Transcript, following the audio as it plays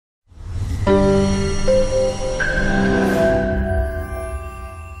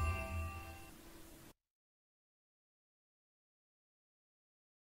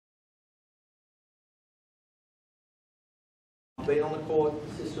been on the court,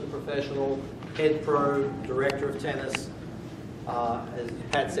 assistant professional, head pro, director of tennis. As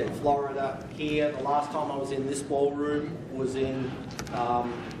Pat said, Florida. Here, the last time I was in this ballroom was in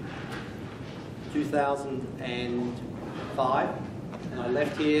 2005. And I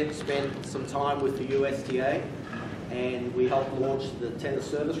left here, spent some time with the USTA, and we helped launch the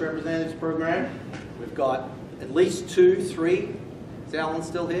Tennis Service Representatives Program. We've got at least 2, 3. Is Alan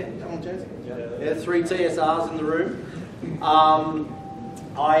still here? Alan Jensen? Yeah, 3 TSRs in the room. I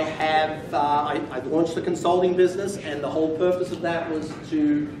launched the consulting business, and the whole purpose of that was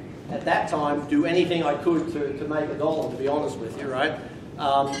to, at that time, do anything I could to make a dollar, to be honest with you, right?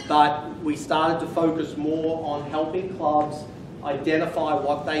 But we started to focus more on helping clubs identify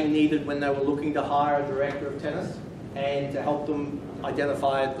what they needed when they were looking to hire a director of tennis, and to help them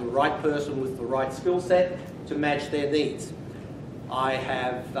identify the right person with the right skill set to match their needs. I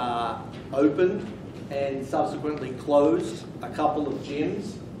have opened and subsequently closed a couple of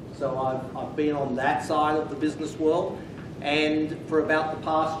gyms, so I've been on that side of the business world, and for about the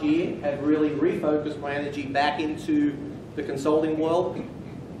past year have really refocused my energy back into the consulting world.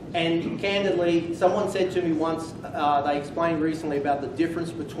 And candidly, someone said to me once, they explained recently about the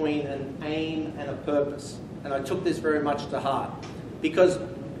difference between an aim and a purpose, and I took this very much to heart, because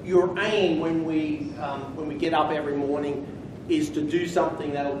your aim when we get up every morning is to do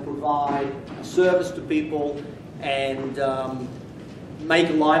something that will provide a service to people and make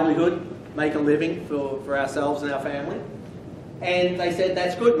a livelihood, make a living for ourselves and our family. And they said,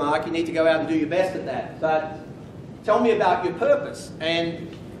 that's good, Mark, you need to go out and do your best at that, but tell me about your purpose. And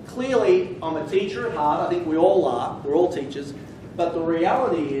clearly, I'm a teacher at heart. I think we all are. We're all teachers. But the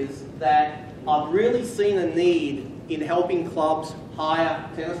reality is that I've really seen a need in helping clubs hire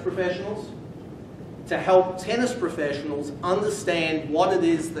tennis professionals, to help tennis professionals understand what it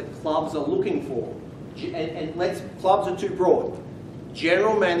is that clubs are looking for. And clubs are too broad.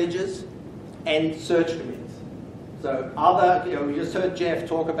 General managers and search committees. So we just heard Jeff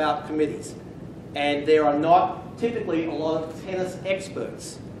talk about committees. And there are not typically a lot of tennis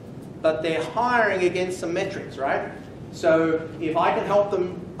experts, but they're hiring against some metrics, right? So if I can help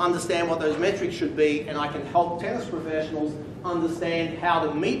them understand what those metrics should be, and I can help tennis professionals understand how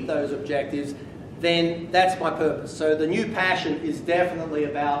to meet those objectives, then that's my purpose. So the new passion is definitely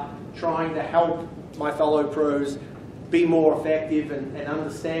about trying to help my fellow pros be more effective and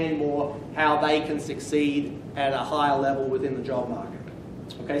understand more how they can succeed at a higher level within the job market.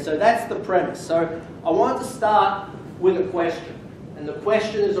 Okay, so that's the premise. So I want to start with a question. And the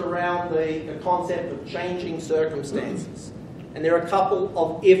question is around the concept of changing circumstances. And there are a couple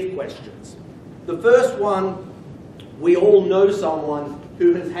of if questions. The first one, we all know someone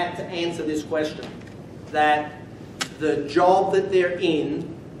who has had to answer this question. That the job that they're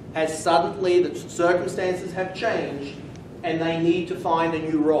in has suddenly, the circumstances have changed and they need to find a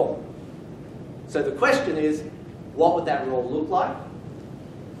new role. So the question is, what would that role look like?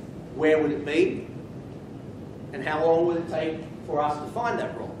 Where would it be? And how long would it take for us to find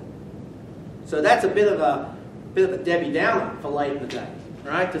that role? So that's a bit of a Debbie Downer for late in the day,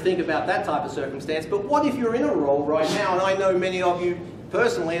 right? To think about that type of circumstance. But what if you're in a role right now, and I know many of you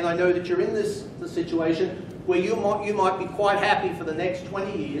personally, and I know that you're in this situation where you might be quite happy for the next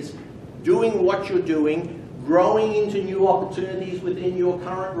 20 years doing what you're doing, growing into new opportunities within your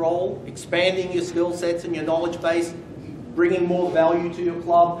current role, expanding your skill sets and your knowledge base, bringing more value to your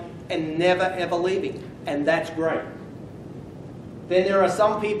club, and never ever leaving. And that's great. Then there are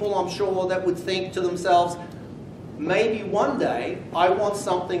some people, I'm sure, that would think to themselves, maybe one day I want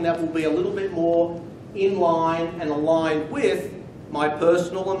something that will be a little bit more in line and aligned with my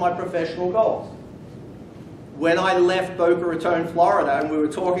personal and my professional goals. When I left Boca Raton, Florida, and we were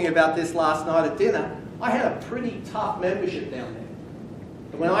talking about this last night at dinner, I had a pretty tough membership down there.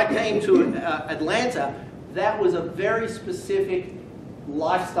 And when I came to Atlanta, that was a very specific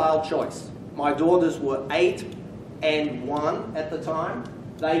lifestyle choice. My daughters were 8 and 1 at the time.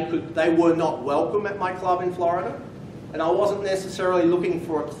 They were not welcome at my club in Florida, and I wasn't necessarily looking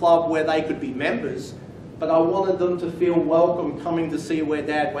for a club where they could be members, but I wanted them to feel welcome coming to see where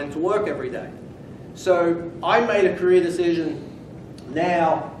Dad went to work every day. So I made a career decision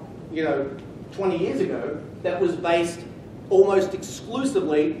now, 20 years ago, that was based almost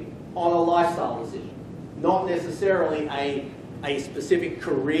exclusively on a lifestyle decision, not necessarily a specific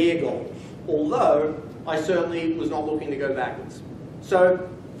career goal, although I certainly was not looking to go backwards. So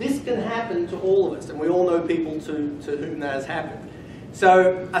this can happen to all of us, and we all know people to whom that has happened.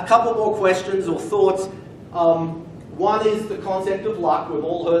 So a couple more questions or thoughts. One is the concept of luck. We've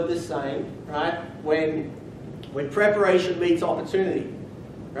all heard this saying, right? When preparation meets opportunity,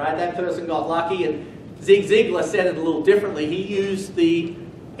 right? That person got lucky, and Zig Ziglar said it a little differently. He used the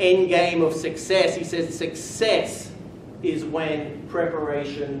end game of success. He said success is when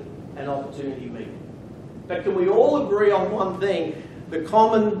preparation and opportunity meet. But can we all agree on one thing? The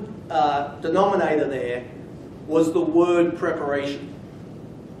common denominator there was the word preparation.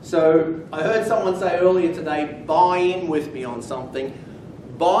 So I heard someone say earlier today, buy in with me on something.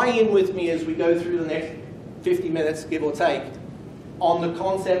 Buy in with me as we go through the next 50 minutes, give or take, on the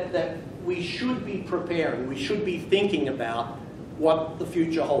concept that we should be preparing, we should be thinking about what the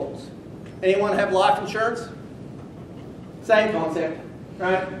future holds. Anyone have life insurance? Same concept,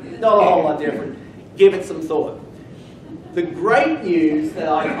 right? Not a whole lot different. Give it some thought. The great news that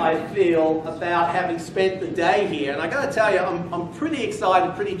I feel about having spent the day here, and I got to tell you, I'm pretty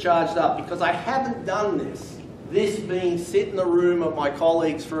excited, pretty charged up, because I haven't done this being sit in the room of my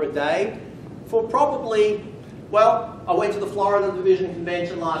colleagues for a day, for probably, well, I went to the Florida Division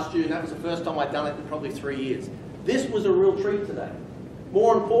Convention last June. That was the first time I'd done it in probably 3 years. This was a real treat today.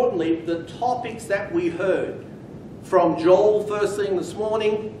 More importantly, the topics that we heard from Joel first thing this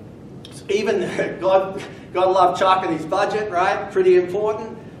morning, even God love Chuck and his budget, right? Pretty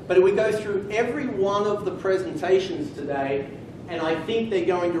important. But we go through every one of the presentations today, and I think they're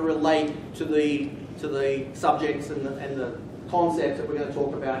going to relate to the subjects and the concepts that we're going to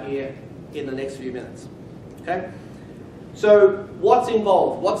talk about here in the next few minutes. Okay? So what's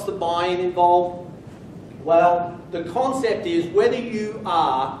involved? What's the buy-in involved? Well, the concept is whether you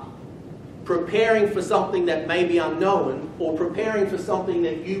are preparing for something that may be unknown or preparing for something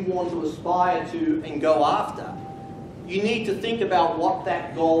that you want to aspire to and go after, you need to think about what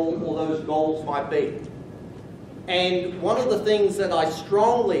that goal or those goals might be. And one of the things that I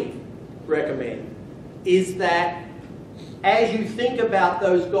strongly recommend is that as you think about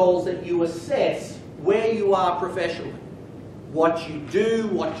those goals, that you assess where you are professionally. What you do,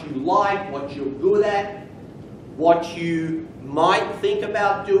 what you like, what you're good at, what you might think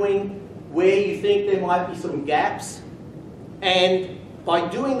about doing, where you think there might be some gaps. And by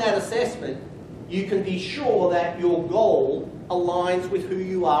doing that assessment, you can be sure that your goal aligns with who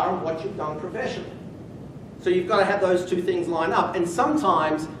you are and what you've done professionally. So you've got to have those two things line up. And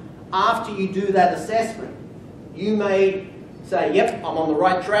sometimes, after you do that assessment, you may say, yep, I'm on the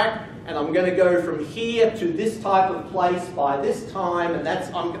right track, and I'm going to go from here to this type of place by this time, and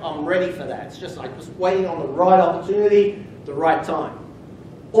I'm ready for that. It's just like just waiting on the right opportunity, the right time.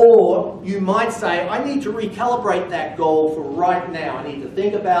 Or you might say, I need to recalibrate that goal for right now. I need to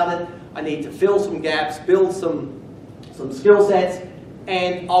think about it. I need to fill some gaps, build some skill sets,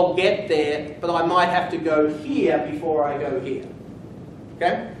 and I'll get there, but I might have to go here before I go here.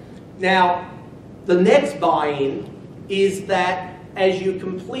 Okay? Now, the next buy-in is that as you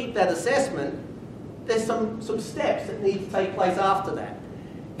complete that assessment, there's some steps that need to take place after that.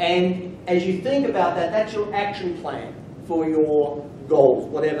 And as you think about that, that's your action plan for your goals,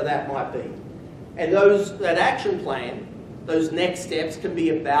 whatever that might be. And that action plan, those next steps can be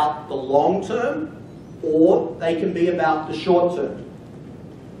about the long term, or they can be about the short term.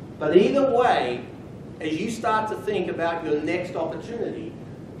 But either way, as you start to think about your next opportunity,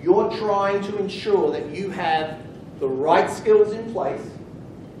 you're trying to ensure that you have the right skills in place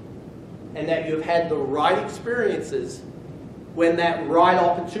and that you've had the right experiences when that right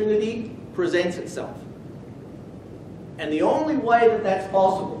opportunity presents itself. And the only way that that's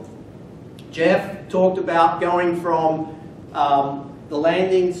possible, Jeff talked about going from the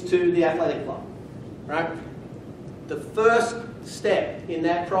landings to the athletic club, right? The first step in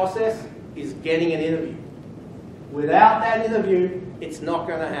that process is getting an interview. Without that interview, it's not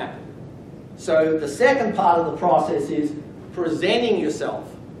going to happen. So the second part of the process is presenting yourself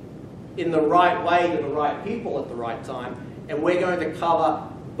in the right way to the right people at the right time, and we're going to cover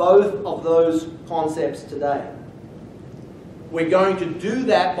both of those concepts today. We're going to do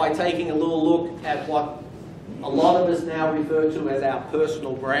that by taking a little look at what a lot of us now refer to as our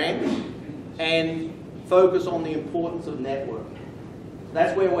personal brand and focus on the importance of networking.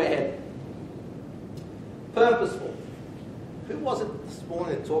 That's where we're headed. Purposeful. Who was it this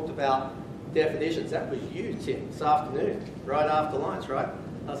morning that talked about definitions? That was you, Tim, this afternoon, right after lunch, right?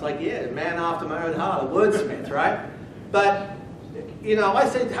 I was like, yeah, man after my own heart, a wordsmith, right? But, you know, I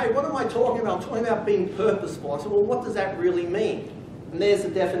said, hey, what am I talking about? I'm talking about being purposeful. I said, well, what does that really mean? And there's the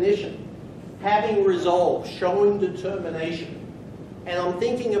definition. Having resolve, showing determination. And I'm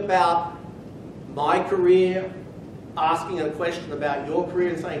thinking about my career, asking a question about your career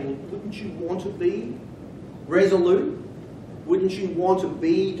and saying, well, wouldn't you want to be resolute? Wouldn't you want to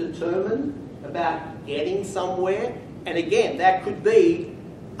be determined about getting somewhere? And again, that could be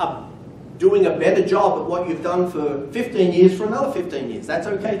doing a better job at what you've done for 15 years for another 15 years. That's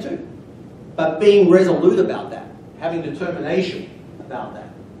okay too. but being resolute about that, having determination about that,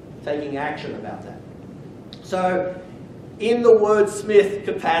 taking action about that. So in the wordsmith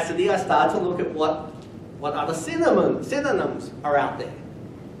capacity, I start to look at what other synonyms are out there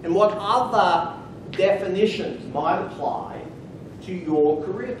and what other definitions might apply to your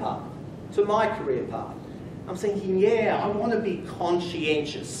career path, to my career path. I'm thinking, yeah, I want to be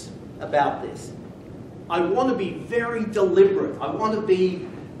conscientious about this. I want to be very deliberate. I want to be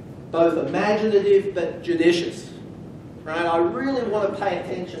both imaginative but judicious, right? I really want to pay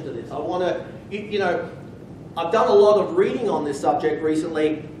attention to this. I want to, you know, I've done a lot of reading on this subject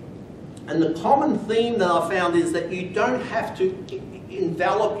recently, and the common theme that I've found is that you don't have to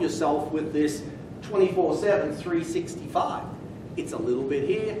envelop yourself with this 24/7, 365. It's a little bit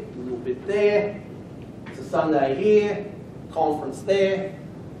here, a little bit there. It's a Sunday here, conference there,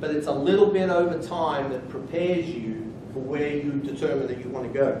 but it's a little bit over time that prepares you for where you determine that you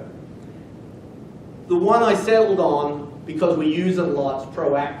want to go. The one I settled on, because we use it a lot, is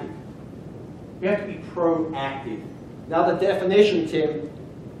proactive. You have to be proactive. Another definition, Tim,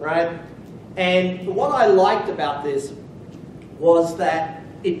 right? And what I liked about this was that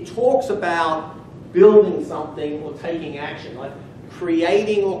it talks about building something or taking action, like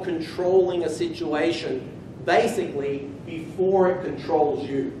creating or controlling a situation basically before it controls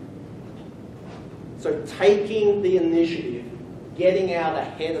you. So taking the initiative, getting out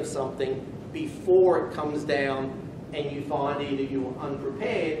ahead of something before it comes down and you find either you're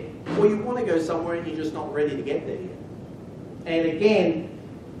unprepared or you want to go somewhere and you're just not ready to get there yet. And again,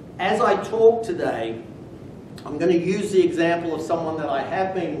 as I talk today, I'm going to use the example of someone that I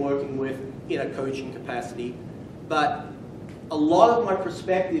have been working with in a coaching capacity, but a lot of my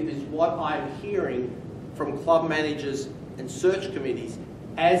perspective is what I'm hearing from club managers and search committees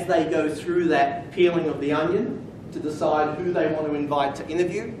as they go through that peeling of the onion to decide who they want to invite to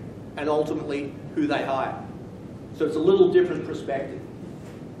interview and ultimately who they hire. So it's a little different perspective.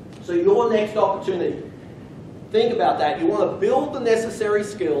 So your next opportunity, think about that. You want to build the necessary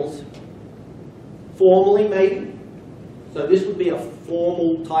skills, formally maybe. So this would be a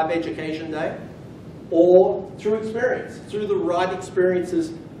formal type education day, or through experience, through the right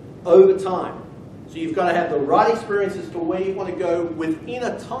experiences over time. So you've got to have the right experiences to where you want to go within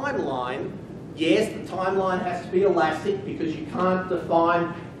a timeline. Yes, the timeline has to be elastic because you can't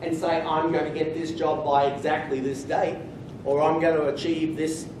define and say, I'm going to get this job by exactly this date, or I'm going to achieve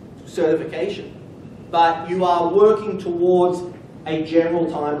this certification. But you are working towards a general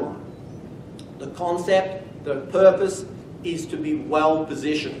timeline. The concept, the purpose is to be well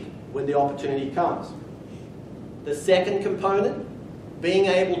positioned when the opportunity comes. The second component, being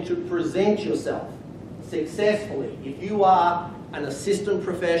able to present yourself successfully. If you are an assistant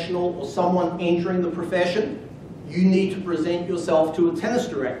professional or someone entering the profession, you need to present yourself to a tennis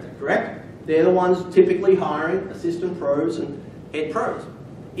director, correct? They're the ones typically hiring assistant pros and head pros.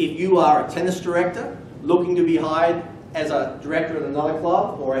 If you are a tennis director looking to be hired as a director at another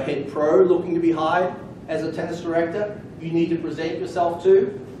club, or a head pro looking to be hired as a tennis director, you need to present yourself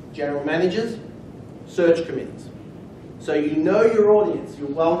to general managers, search committees. So you know your audience, you're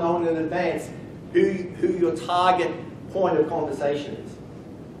well known in advance who your target point of conversation is,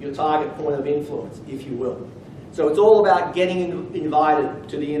 your target point of influence, if you will. So it's all about getting invited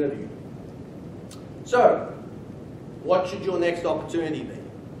to the interview. So, what should your next opportunity be?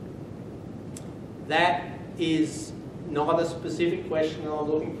 That is not a specific question that I'm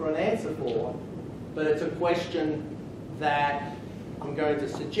looking for an answer for, but it's a question that I'm going to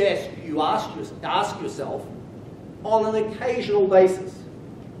suggest you ask yourself on an occasional basis.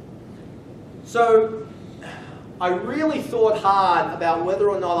 So, I really thought hard about whether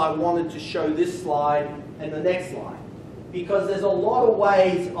or not I wanted to show this slide and the next slide, because there's a lot of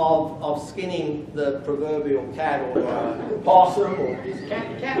ways of skinning the proverbial cat or possum, or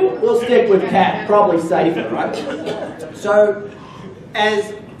cat. We'll stick with cat, probably safer, right? So,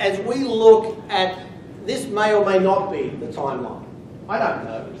 as we look at this, may or may not be the timeline. I don't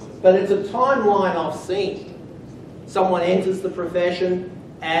know, but it's a timeline I've seen. Someone enters the profession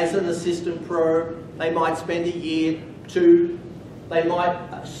as an assistant pro. They might spend a year, two. They might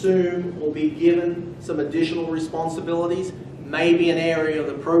assume or be given some additional responsibilities, maybe an area of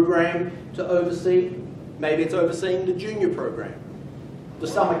the program to oversee. Maybe it's overseeing the junior program, the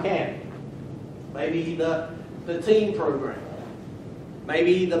summer camp, maybe the team program,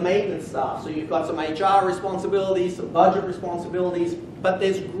 maybe the maintenance staff. So you've got some HR responsibilities, some budget responsibilities, but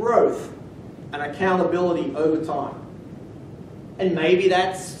there's growth and accountability over time. And maybe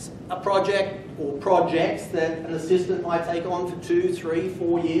that's a project or projects that an assistant might take on for 2, 3,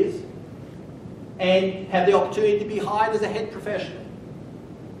 4 years and have the opportunity to be hired as a head professional.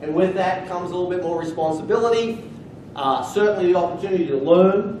 And with that comes a little bit more responsibility, certainly the opportunity to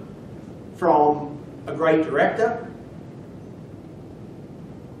learn from a great director.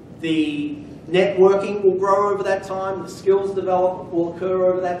 The networking will grow over that time, the skills development will occur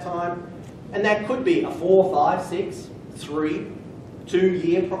over that time, and that could be a 4, 5, 6, 3,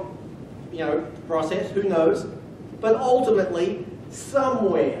 2-year process, who knows. But ultimately,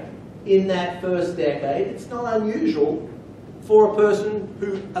 somewhere in that first decade, it's not unusual for a person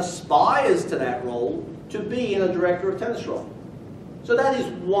who aspires to that role to be in a director of tennis role. So that is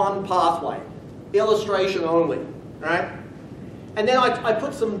one pathway, illustration only, right? And then I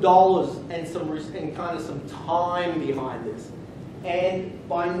put some dollars and kind of some time behind this. And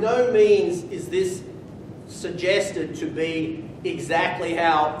by no means is this suggested to be exactly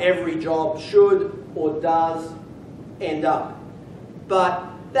how every job should or does end up. But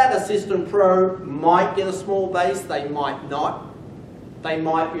that assistant pro might get a small base, they might not. They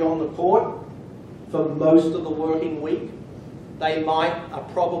might be on the court for most of the working week. They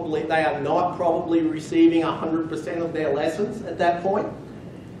are not probably receiving 100% of their lessons at that point.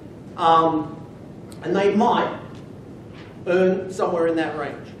 And they might earn somewhere in that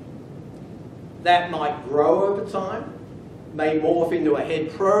range. That might grow over time, may morph into a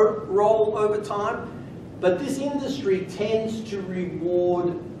head pro role over time, but this industry tends to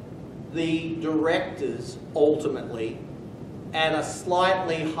reward the directors ultimately at a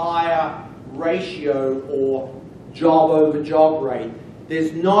slightly higher ratio or job over job rate.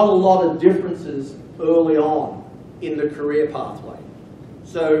 There's not a lot of differences early on in the career pathway.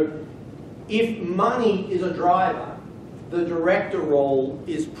 So if money is a driver, the director role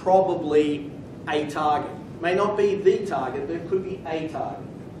is probably a target. May not be the target, but it could be a target.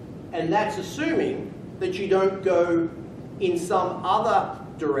 And that's assuming that you don't go in some other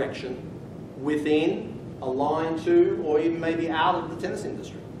direction within, aligned to, or even maybe out of the tennis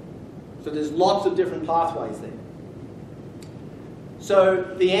industry. So there's lots of different pathways there. So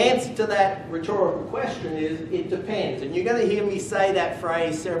the answer to that rhetorical question is, it depends. And you're going to hear me say that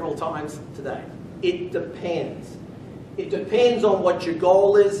phrase several times today. It depends. It depends on what your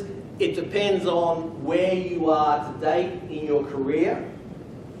goal is. It depends on where you are today in your career.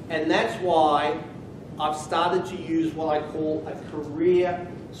 And that's why I've started to use what I call a career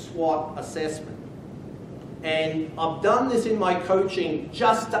SWOT assessment. And I've done this in my coaching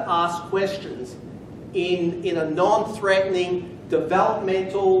just to ask questions in a non-threatening,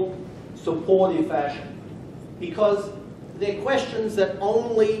 developmental, supportive fashion. Because they're questions that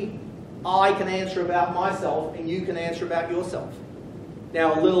only I can answer about myself and you can answer about yourself.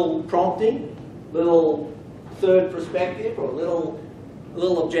 Now, a little prompting, little third perspective, or a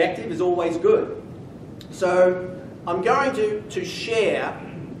little objective is always good. So I'm going to share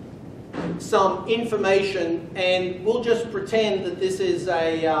some information, and we'll just pretend that this is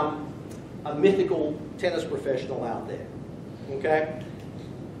a mythical tennis professional out there, okay?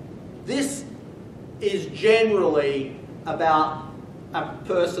 This is generally about a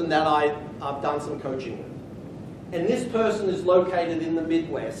person that I've done some coaching with. And this person is located in the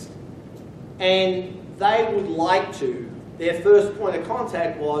Midwest, and they would like to, their first point of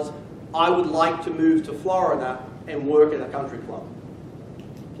contact was, I would like to move to Florida and work at a country club.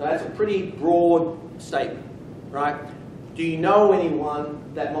 So that's a pretty broad statement, right? Do you know anyone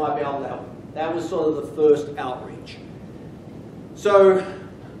that might be able to help? That was sort of the first outreach. So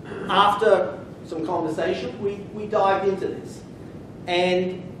after some conversation, we dived into this.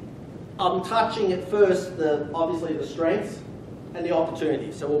 And I'm touching at first, obviously the strengths and the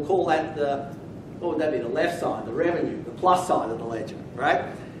opportunities. So we'll call that what would that be, the left side, the revenue, the plus side of the ledger, right?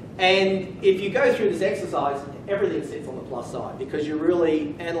 And if you go through this exercise, everything sits on the plus side because you're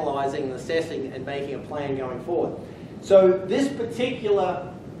really analysing and assessing and making a plan going forward. So this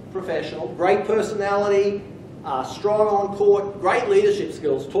particular professional, great personality, strong on court, great leadership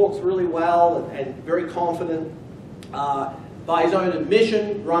skills, talks really well and very confident. By his own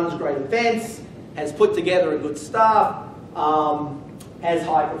admission, runs great events, has put together a good staff, has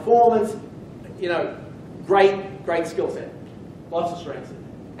high performance, you know, great skill set, lots of strengths,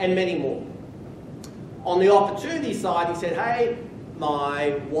 and many more. On the opportunity side, he said, hey,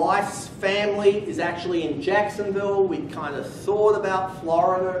 my wife's family is actually in Jacksonville. We kind of thought about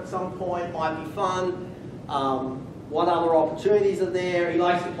Florida at some point, might be fun. What other opportunities are there? He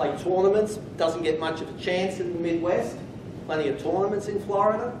likes to play tournaments, doesn't get much of a chance in the Midwest. Plenty of tournaments in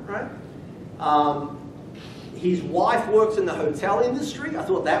Florida, right? His wife works in the hotel industry. I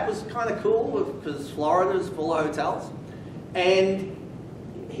thought that was kind of cool because Florida's full of hotels. And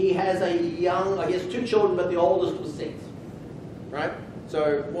he has a young, I guess 2 children, but the oldest was 6, right?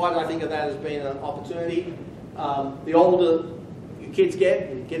 So why did I think of that as being an opportunity? The older your kids get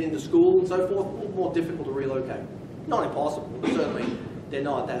into school and so forth, a little more difficult to relocate. Not impossible, certainly they're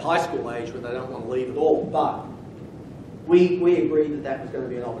not at that high school age where they don't want to leave at all, but we agreed that that was going to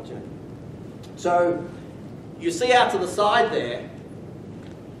be an opportunity. So you see out to the side there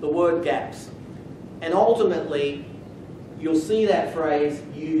the word gaps, and ultimately you'll see that phrase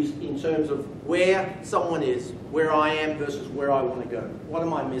used in terms of where someone is, where I am versus where I want to go. What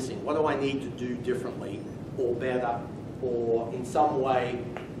am I missing? What do I need to do differently or better or in some way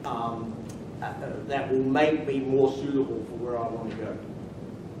that will make me more suitable for where I want to go?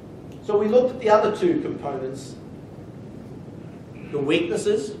 So we looked at the other two components, the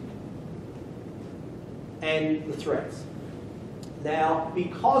weaknesses and the threats. Now,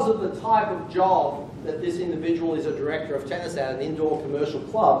 because of the type of job that this individual is a director of tennis at an indoor commercial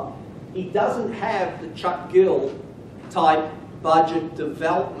club, he doesn't have the Chuck Gill type budget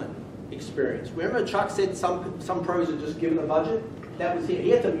development experience. Remember Chuck said some pros are just given a budget? That was him. He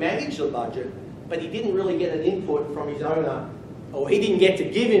had to manage the budget, but he didn't really get an input from his owner, or he didn't get to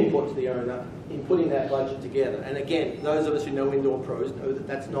give input to the owner in putting that budget together. And again, those of us who know indoor pros know that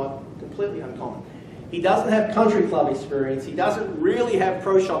that's not completely uncommon. He doesn't have country club experience. He doesn't really have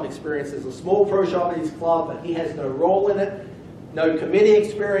pro shop experience. There's a small pro shop at his club, but he has no role in it, no committee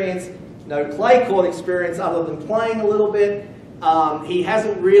experience, no clay court experience other than playing a little bit. He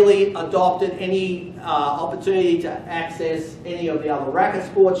hasn't really adopted any opportunity to access any of the other racket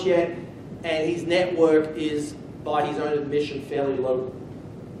sports yet, and his network is, by his own admission, fairly low.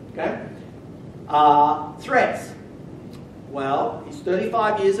 Okay? Threats. Well, he's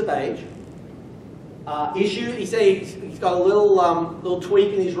 35 years of age. He said he's got a little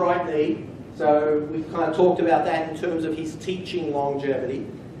tweak in his right knee, so we've kind of talked about that in terms of his teaching longevity.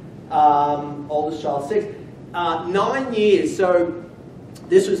 Oldest child 6. 9 years, so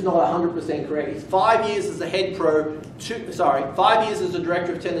this was not 100% correct. It's 5 years as a head pro, 5 years as a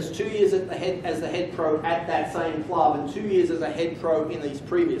director of tennis, 2 years as the head pro at that same club, and 2 years as a head pro in his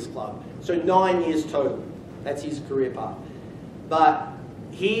previous club. So 9 years total. That's his career path. But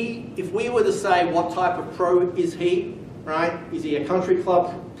if we were to say what type of pro is he, right? Is he a country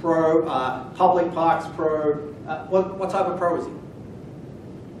club pro, public parks pro? What type of pro is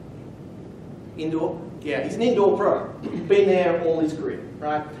he? Indoor? Yeah, he's an indoor pro. Been there all his career,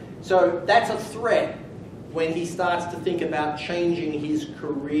 right? So that's a threat when he starts to think about changing his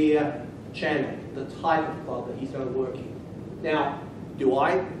career channel, the type of club that he's going to work in. Now, do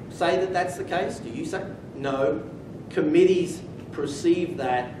I say that that's the case? Do you say? No. Committees perceive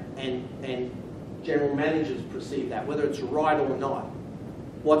that and general managers perceive that, whether it's right or not.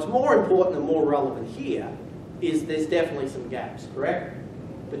 What's more important and more relevant here is there's definitely some gaps, correct?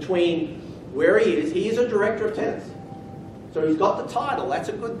 Between where he is a director of tennis. So he's got the title, that's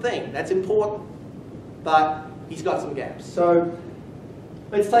a good thing, that's important. But he's got some gaps. So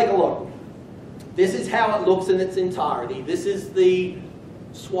let's take a look. This is how it looks in its entirety. This is the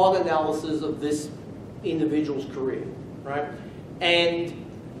SWOT analysis of this individual's career, right? And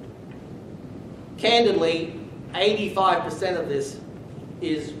candidly, 85% of this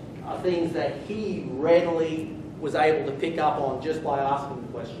are things that he readily was able to pick up on just by asking the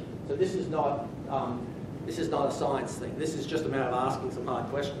question. So this is not a science thing. This is just a matter of asking some hard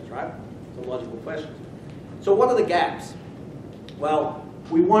questions, right? Some logical questions. So what are the gaps? Well,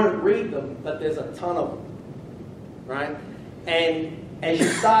 we won't read them, but there's a ton of them, right? And as you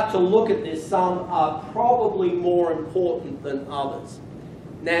start to look at this, some are probably more important than others.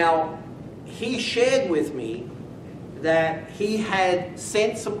 Now, he shared with me that he had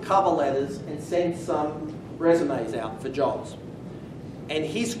sent some cover letters and sent some resumes out for jobs. And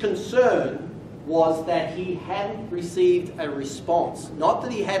his concern was that he hadn't received a response, not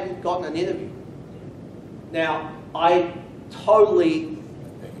that he hadn't gotten an interview. Now, I totally,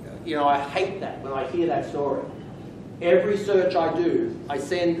 I hate that when I hear that story. Every search I do, I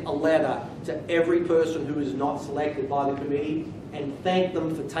send a letter to every person who is not selected by the committee and thank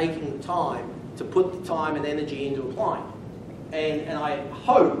them for taking the time to put the time and energy into applying. And I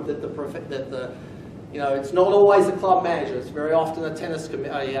hope that it's not always the club manager. It's very often a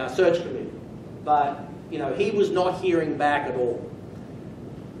search committee. But he was not hearing back at all.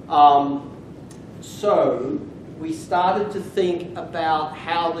 So we started to think about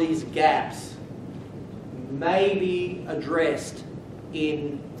how these gaps may be addressed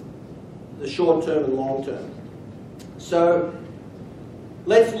in the short term and long term. So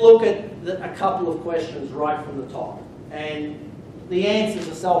let's look at a couple of questions right from the top. And the answers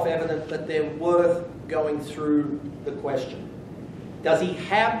are self-evident, but they're worth going through the question. Does he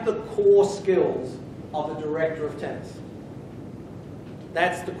have the core skills of a director of tennis?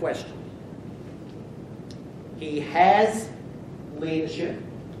 That's the question. He has leadership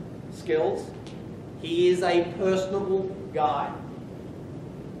skills. He is a personable guy.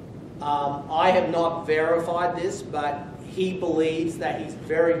 I have not verified this, but he believes that he's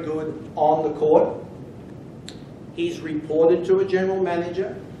very good on the court. He's reported to a general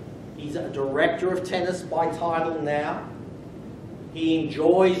manager. He's a director of tennis by title now. He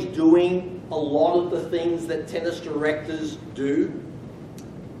enjoys doing a lot of the things that tennis directors do.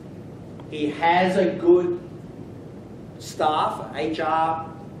 He has a good staff, HR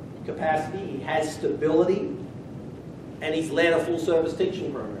capacity. He has stability. And he's led a full-service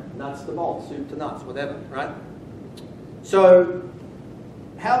teaching program. Nuts to bolts, soup to nuts, whatever, right? So,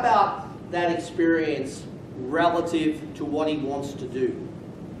 how about that experience relative to what he wants to do?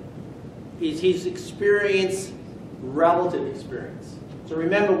 Is his experience relative experience? So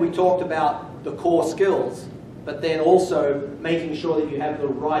remember, we talked about the core skills, but then also making sure that you have the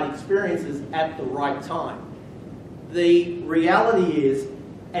right experiences at the right time. The reality is,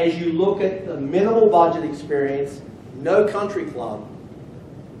 as you look at the minimal budget experience, no country club,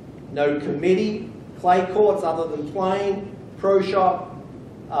 no committee, clay courts other than playing, pro shop,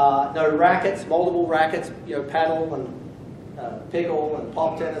 no rackets, multiple rackets, you know, paddle and pickle and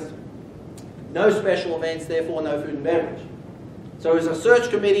pop tennis, no special events, therefore no food and beverage. So is a search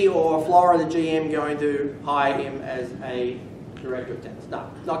committee or a Florida GM going to hire him as a director of tennis? No,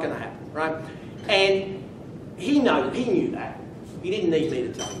 it's not going to happen, right? And he knew that. He didn't need me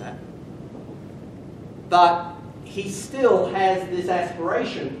to tell him that. But he still has this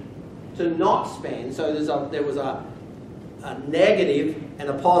aspiration to not spend. So there was a negative and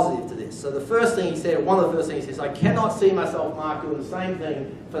a positive to this. So the first thing he said, one of the first things he says, I cannot see myself, Mark, doing the same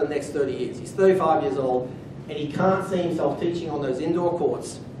thing for the next 30 years. He's 35 years old, and he can't see himself teaching on those indoor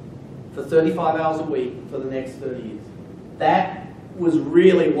courts for 35 hours a week for the next 30 years. That was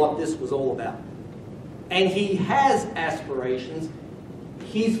really what this was all about. And he has aspirations.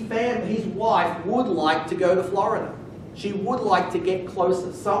 His wife would like to go to Florida. She would like to get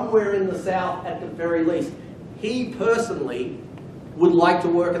closer, somewhere in the South at the very least. He personally would like to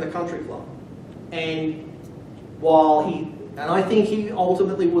work at a country club. And I think he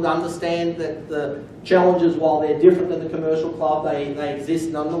ultimately would understand that the challenges, while they're different than the commercial club, they exist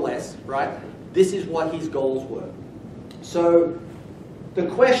nonetheless, right? This is what his goals were. So the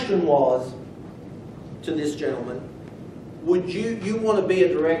question was to this gentleman, would you want to be a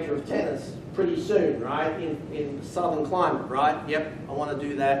director of tennis pretty soon, right? In southern climate, right? Yep, I want to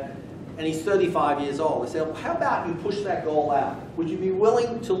do that. And he's 35 years old. I said, well, how about you push that goal out? Would you be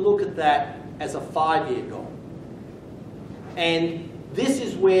willing to look at that as a 5-year goal? And this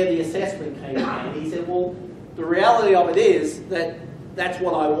is where the assessment came in. And he said, well, the reality of it is that that's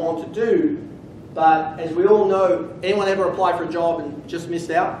what I want to do. But as we all know, anyone ever applied for a job and just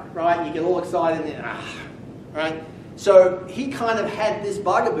missed out, right? You get all excited and right? So he kind of had this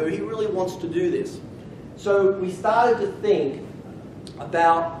bugaboo. He really wants to do this. So we started to think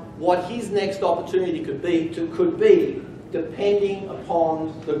about what his next opportunity could be depending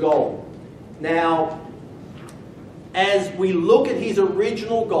upon the goal. Now, as we look at his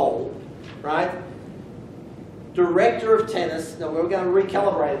original goal, right? Director of tennis, now we're going to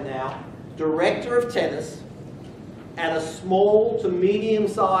recalibrate it now. Director of tennis at a small to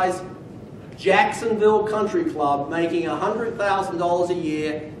medium-sized Jacksonville Country Club, making $100,000 a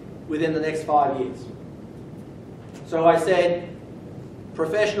year within the next 5 years. So I said,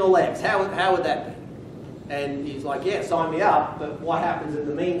 professional legs, how would that be? And he's like, yeah, sign me up, but what happens in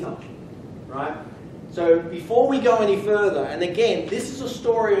the meantime, right? So before we go any further, and again, this is a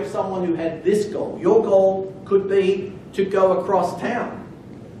story of someone who had this goal. Your goal could be to go across town.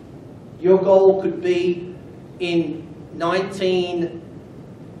 Your goal could be in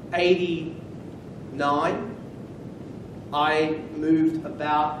 1989, I moved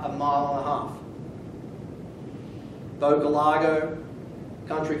about 1.5 miles. Boca Largo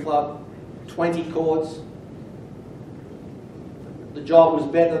Country Club, 20 courts. The job was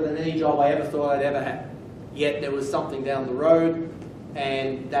better than any job I ever thought I'd ever have. Yet there was something down the road,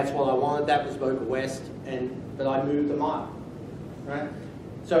 and that's what I wanted. That was Boca West, but I moved 1 mile, right?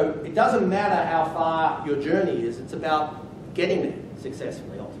 So it doesn't matter how far your journey is, it's about getting there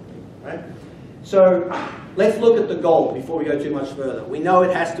successfully ultimately, right? So let's look at the goal before we go too much further. We know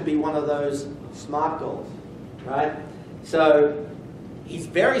it has to be one of those SMART goals, right? So he's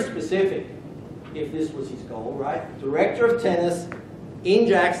very specific if this was his goal, right? Director of tennis in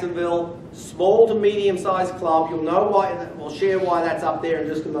Jacksonville, small to medium-sized club. You'll know why, we'll share why that's up there in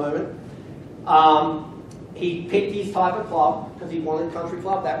just a moment. He picked his type of club because he wanted country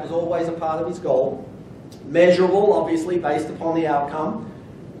club. That was always a part of his goal. Measurable, obviously, based upon the outcome.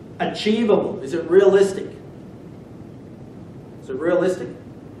 Achievable. Is it realistic? It's it realistic?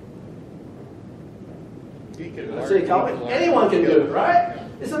 I see a comment. Anyone can do it, right?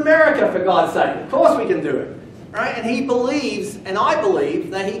 It's America, for God's sake. Of course we can do it, right? And he believes, and I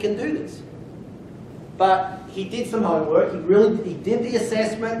believe, that he can do this. But he did some homework. He did the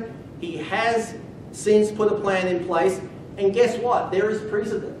assessment. He has since put a plan in place. And guess what? There is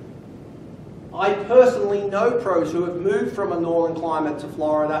precedent. I personally know pros who have moved from a northern climate to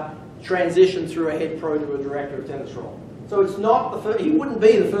Florida, transitioned through a head pro to a director of tennis role. So it's not the first, he wouldn't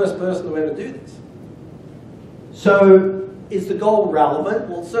be the first person to ever do this. So is the goal relevant?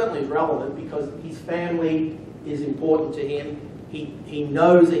 Well, it certainly is relevant because his family is important to him. He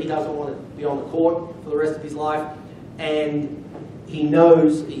knows that he doesn't want to be on the court for the rest of his life, and he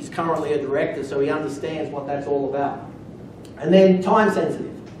knows he's currently a director, so he understands what that's all about. And then time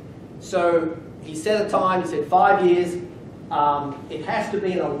sensitive. So he set a time, he said 5 years. It has to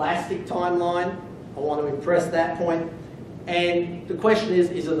be an elastic timeline. I want to impress that point. And the question is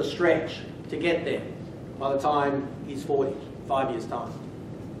it a stretch to get there by the time he's 40, 5 years' time?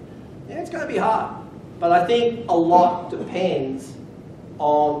 Yeah, it's going to be hard. But I think a lot depends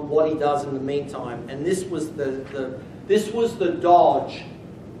on what he does in the meantime. And this was the dodge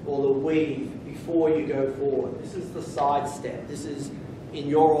or the weave before you go forward. This is the sidestep. This is, in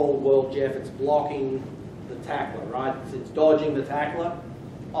your old world, Jeff, it's blocking the tackler, right? It's dodging the tackler.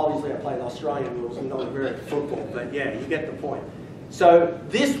 Obviously, I played Australian rules and not American football, but yeah, you get the point. So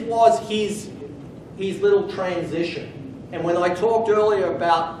this was his little transition. And when I talked earlier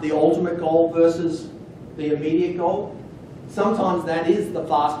about the ultimate goal versus the immediate goal, sometimes that is the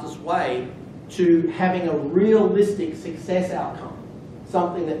fastest way to having a realistic success outcome,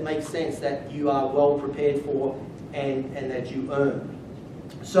 something that makes sense, that you are well prepared for and that you earn.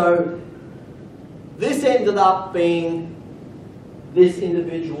 So this ended up being this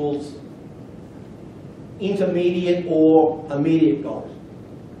individual's intermediate or immediate goal.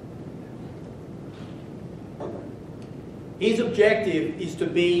 His objective is to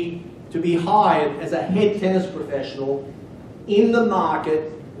be hired as a head tennis professional in the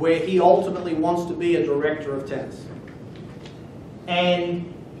market where he ultimately wants to be a director of tennis.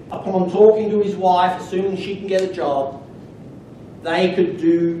 And upon talking to his wife, assuming she can get a job, they could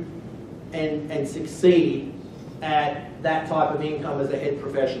do and succeed at that type of income as a head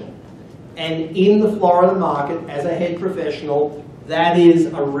professional. And in the Florida market, as a head professional, that is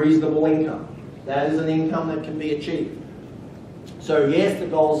a reasonable income. That is an income that can be achieved. So yes, the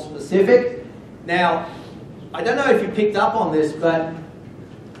goal's specific. Now, I don't know if you picked up on this, but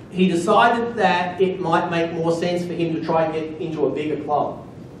he decided that it might make more sense for him to try and get into a bigger club.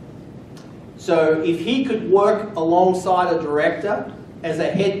 So if he could work alongside a director as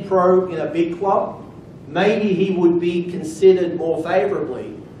a head pro in a big club, maybe he would be considered more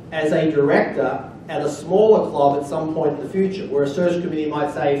favorably as a director at a smaller club at some point in the future, where a search committee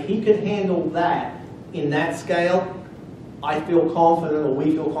might say, if he could handle that in that scale, I feel confident, or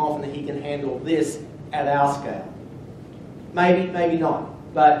we feel confident, he can handle this at our scale. Maybe, maybe not.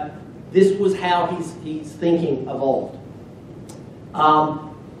 But this was how his thinking evolved.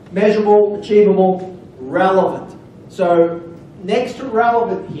 Measurable, achievable, relevant. So next to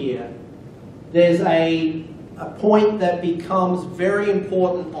relevant here, there's a point that becomes very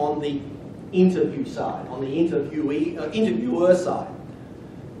important on the interview side, on the interviewer side.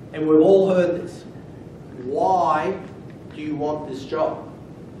 And we've all heard this. Why do you want this job?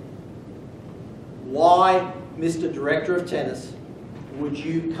 Why, Mr. Director of Tennis, would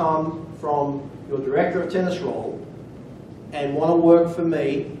you come from your Director of Tennis role and want to work for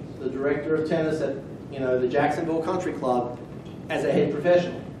me, the Director of Tennis at the Jacksonville Country Club, as a head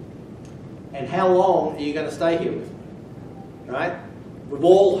professional? And how long are you going to stay here with me? Right? We've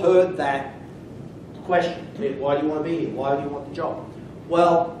all heard that question. Why do you want to be here? Why do you want the job?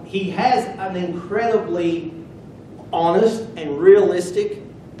 Well, he has an incredibly honest and realistic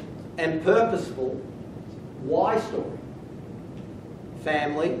and purposeful why story.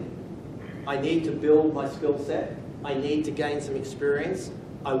 Family. I need to build my skill set. I need to gain some experience.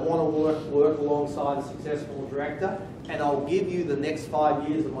 I want to work alongside a successful director, and I'll give you the next 5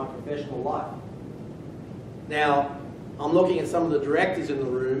 years of my professional life. Now, I'm looking at some of the directors in the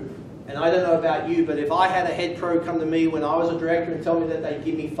room, and I don't know about you, but if I had a head pro come to me when I was a director and tell me that they'd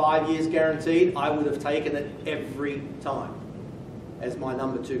give me 5 years guaranteed, I would have taken it every time as my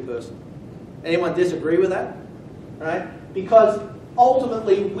number 2 person. Anyone disagree with that? Right? Because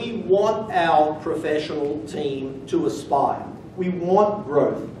ultimately, we want our professional team to aspire. We want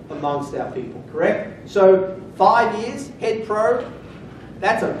growth amongst our people, correct? So 5 years, head pro,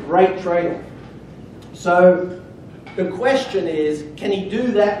 that's a great trade-off. So the question is, can he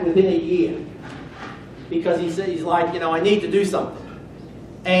do that within a year? because he's like, you know, I need to do something.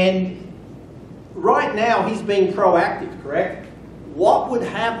 And right now he's being proactive, correct? What would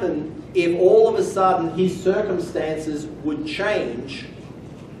happen if all of a sudden his circumstances would change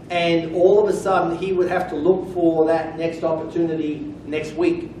and all of a sudden he would have to look for that next opportunity next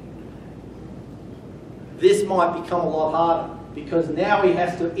week? This might become a lot harder because now he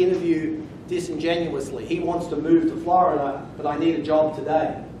has to interview disingenuously. He wants to move to Florida, but I need a job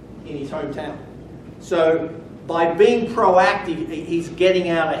today in his hometown. So by being proactive, he's getting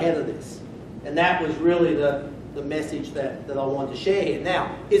out ahead of this. And that was really the message that I wanted to share here.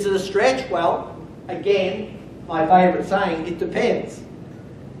 Now, is it a stretch? Well, again, my favorite saying, it depends.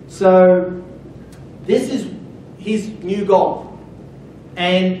 So this is his new goal.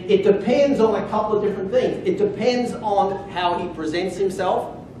 And it depends on a couple of different things. It depends on how he presents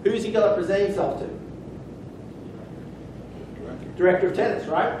himself. Who's he going to present himself to? Director of tennis,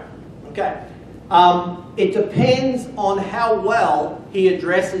 right? Okay. It depends on how well he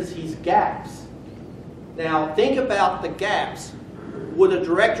addresses his gaps. Now, think about the gaps. Would a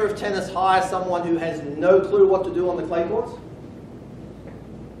director of tennis hire someone who has no clue what to do on the clay courts?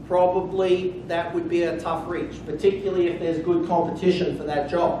 Probably that would be a tough reach, particularly if there's good competition for that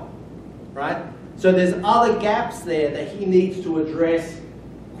job, right? So there's other gaps there that he needs to address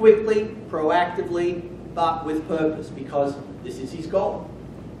quickly, proactively, but with purpose, because this is his goal.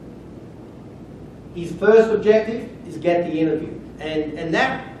 His first objective is get the interview. And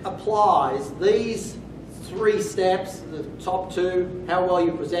that applies, these 3 steps, the top 2, how well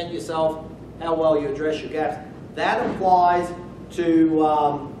you present yourself, how well you address your gaps, that applies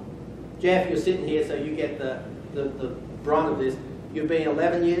to, Jeff, you're sitting here, so you get the brunt of this. You've been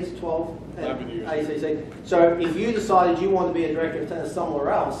 11 years, 12? 11 years. ACC. So if you decided you want to be a director of tennis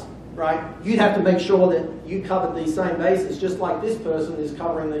somewhere else, right, you'd have to make sure that you covered these same bases, just like this person is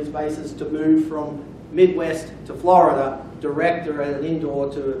covering these bases to move from Midwest to Florida, director at an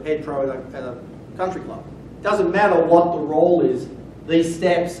indoor to head pro at a country club. Doesn't matter what the role is, these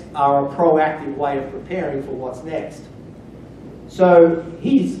steps are a proactive way of preparing for what's next. So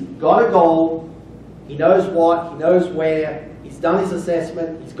he's got a goal, he knows what, he knows where, he's done his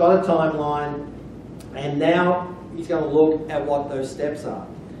assessment, he's got a timeline, and now he's going to look at what those steps are.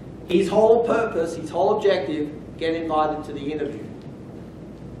 His whole purpose, his whole objective, get invited to the interview.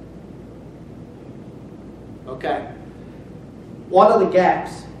 Okay. What are the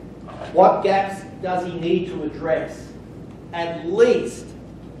gaps? What gaps does he need to address? At least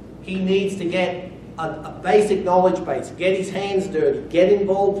he needs to get a basic knowledge base, get his hands dirty, get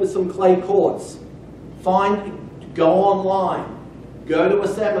involved with some clay courts, go online, go to a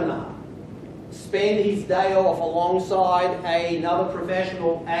seminar, spend his day off alongside another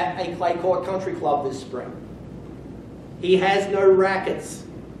professional at a clay court country club this spring. He has no rackets.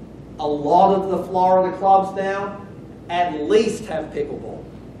 A lot of the Florida clubs now at least have pickleball,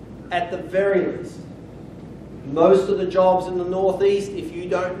 at the very least. Most of the jobs in the Northeast, if you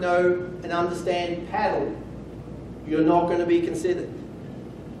don't know and understand paddle, you're not going to be considered.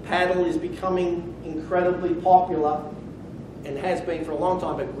 Paddle is becoming incredibly popular and has been for a long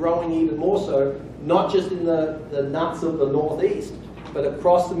time, but growing even more so, not just in the nuts of the Northeast, but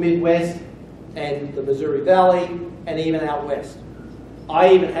across the Midwest and the Missouri Valley and even out west.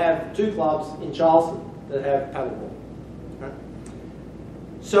 I even have 2 clubs in Charleston that have paddleball. Right?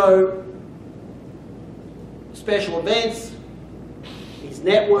 So, special events, his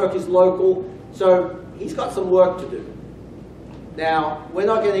network is local, so he's got some work to do. Now, we're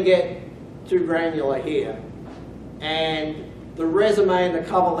not going to get too granular here, and the resume and the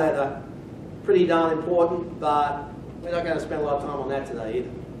cover letter, pretty darn important, but we're not going to spend a lot of time on that today either.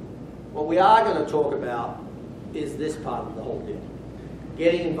 What we are going to talk about is this part of the whole deal,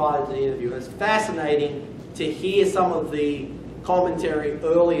 getting invited to the interview. And it's fascinating to hear some of the commentary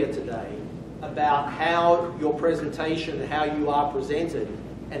earlier today about how your presentation, how you are presented,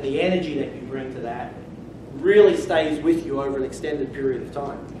 and the energy that you bring to that really stays with you over an extended period of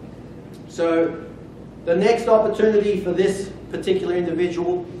time. So the next opportunity for this particular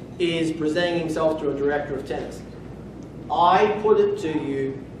individual is presenting himself to a director of tennis. I put it to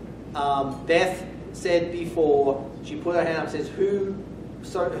you, Beth said before, she put her hand up and says, who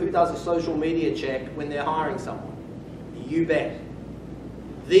does a social media check when they're hiring someone? You bet.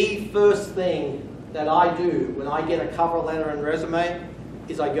 The first thing that I do when I get a cover letter and resume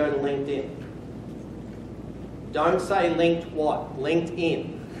is I go to LinkedIn. Don't say linked what?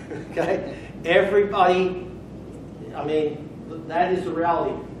 LinkedIn. Okay? Everybody, I mean, that is the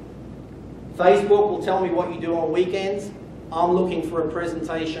reality. Facebook will tell me what you do on weekends. I'm looking for a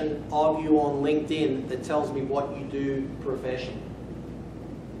presentation of you on LinkedIn that tells me what you do professionally.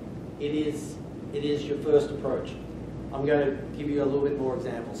 It is it is your first approach. I'm going to give you a little bit more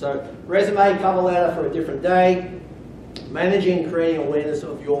example. So, resume, cover letter for a different day, managing and creating awareness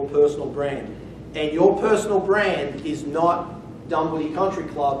of your personal brand. And your personal brand is not Dunwoody Country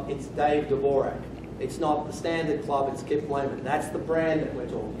Club, it's Dave Dvorak. It's not the Standard Club, it's Kip Lehman. That's the brand that we're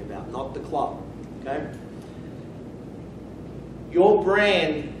talking about, not the club. Okay? Your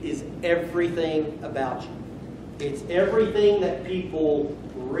brand is everything about you. It's everything that people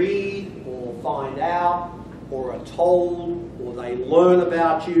read or find out or are told or they learn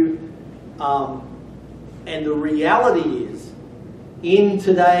about you. And the reality is, in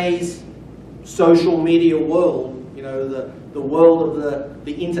today's social media world, you know, the world of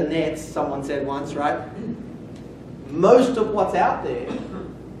the internet, someone said once, right? Most of what's out there,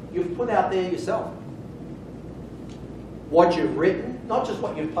 you've put out there yourself. What you've written, not just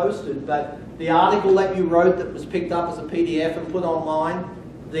what you've posted, but the article that you wrote that was picked up as a PDF and put online,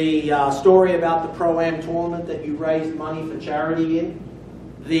 the story about the Pro-Am tournament that you raised money for charity in,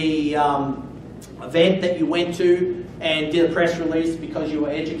 the event that you went to and did a press release because you were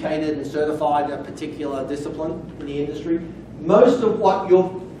educated and certified in a particular discipline in the industry. Most of what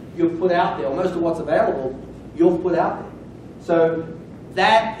you've put out there, or most of what's available, you've put out there. So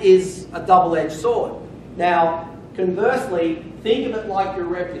that is a double-edged sword. Now, conversely, think of it like your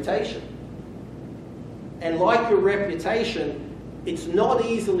reputation. And like your reputation, it's not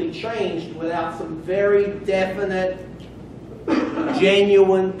easily changed without some very definite,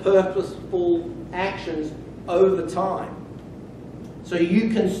 genuine, purposeful actions over time. So you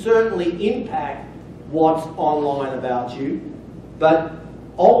can certainly impact what's online about you, but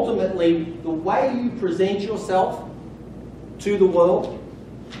ultimately the way you present yourself to the world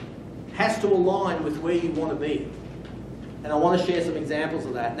has to align with where you want to be. And I want to share some examples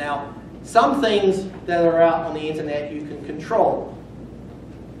of that. Now, some things that are out on the internet you can control.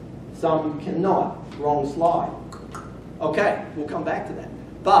 Some you cannot. Wrong slide. Okay, we'll come back to that.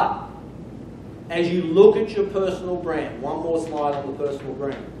 But as you look at your personal brand, one more slide on the personal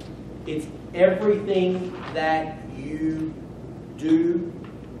brand, it's everything that you do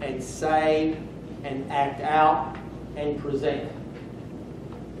and say and act out and present.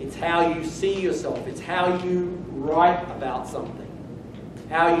 It's how you see yourself. It's how you write about something,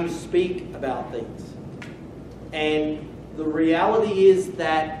 how you speak about things. And the reality is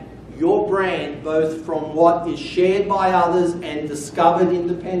that your brand, both from what is shared by others and discovered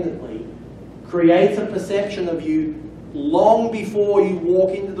independently, creates a perception of you long before you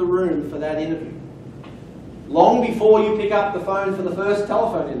walk into the room for that interview. Long before you pick up the phone for the first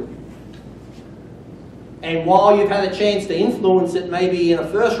telephone interview. And while you've had a chance to influence it maybe in a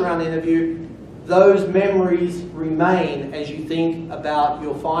first round interview, those memories remain as you think about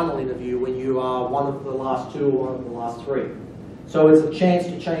your final interview when you are one of the last two or one of the last three. So it's a chance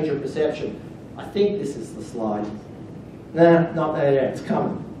to change your perception. I think this is the slide. Nah, not there yet, it's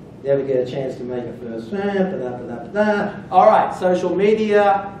coming. Never get a chance to make a first. All right, social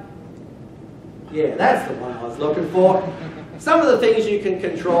media. Yeah, that's the one I was looking for. Some of the things you can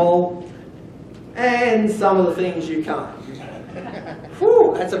control, and some of the things you can't.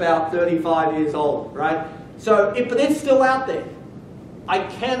 Whew, that's about 35 years old, right? So, but it's still out there. I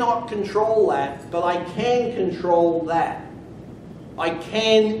cannot control that, but I can control that. I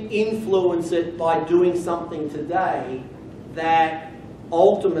can influence it by doing something today that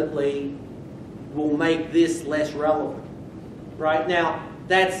ultimately will make this less relevant. Right? Now,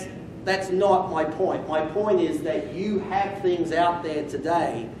 that's not my point. My point is that you have things out there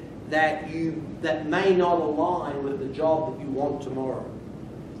today that may not align with the job that you want tomorrow.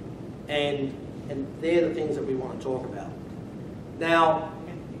 And they're the things that we want to talk about. Now,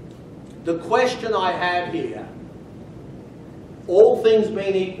 the question I have here, all things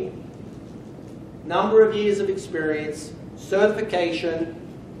being equal, number of years of experience, certification,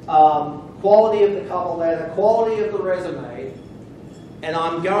 quality of the cover letter, quality of the resume, and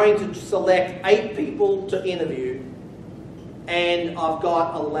I'm going to select 8 people to interview, and I've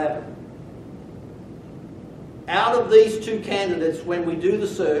got 11. Out of these 2 candidates, when we do the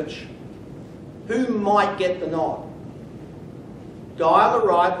search, who might get the nod? Guy on the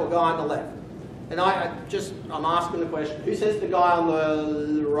right or guy on the left? And I'm asking the question, who says the guy on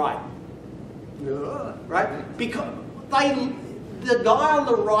the right? Right? Because the guy on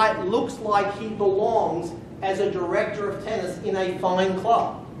the right looks like he belongs as a director of tennis in a fine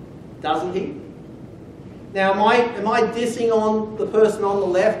club, doesn't he? Now, am I dissing on the person on the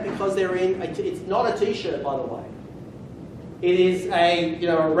left because they're in? It's not a t-shirt, by the way. It is a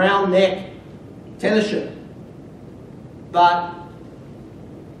round neck tennis shirt. But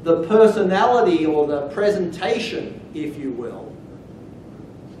the personality or the presentation, if you will,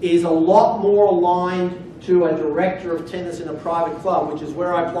 is a lot more aligned to a director of tennis in a private club, which is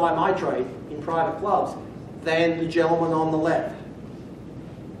where I apply my trade in private clubs, than the gentleman on the left.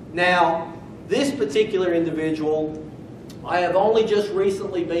 Now, this particular individual I have only just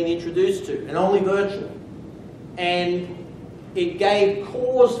recently been introduced to, and only virtually. And it gave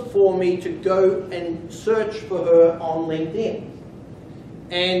cause for me to go and search for her on LinkedIn.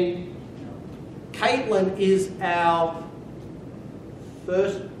 And Caitlin is our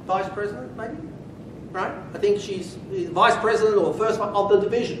first vice president, maybe? Right? I think she's the vice president or first of the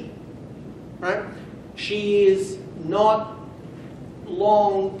division. Right? She is not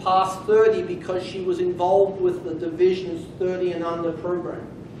long past 30 because she was involved with the division's 30 and under program.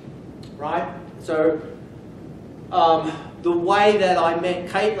 Right? So the way that I met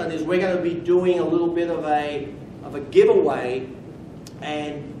Caitlin is we're going to be doing a little bit of a giveaway,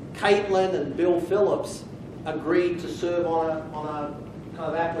 and Caitlin and Bill Phillips agreed to serve on a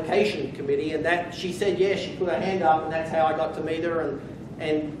kind of application committee, and that she said yes, she put her hand up, and that's how I got to meet her,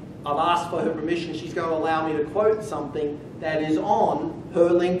 and I've asked for her permission. She's going to allow me to quote something that is on her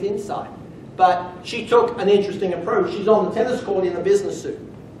LinkedIn site. But she took an interesting approach. She's on the tennis court in a business suit,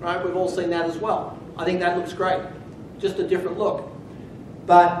 right? We've all seen that as well. I think that looks great. Just a different look.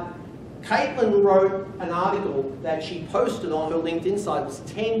 But Caitlin wrote an article that she posted on her LinkedIn site. It was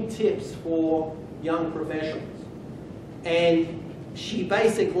 10 tips for young professionals. And she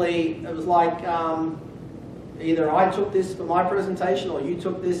basically, it was like, either I took this for my presentation or you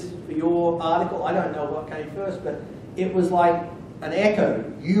took this for your article. I don't know what came first, but it was like an echo.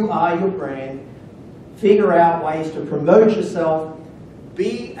 You are your brand. Figure out ways to promote yourself.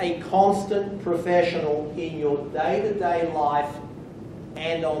 Be a constant professional in your day-to-day life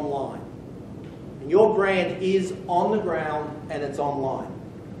and online. And your brand is on the ground and it's online.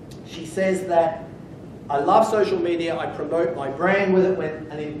 She says that I love social media, I promote my brand with it. When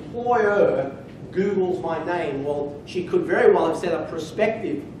an employer Googles my name, well, she could very well have said a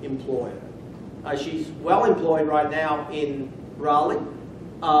prospective employer. She's well employed right now in Raleigh,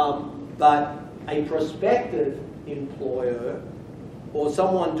 but a prospective employer or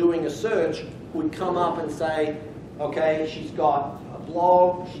someone doing a search would come up and say, okay, she's got a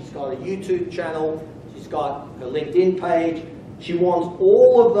blog, she's got a YouTube channel, she's got a LinkedIn page. She wants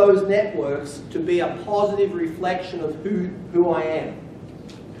all of those networks to be a positive reflection of who I am,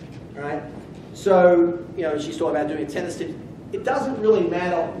 right? So, you know, she's talking about doing tennis tips. It doesn't really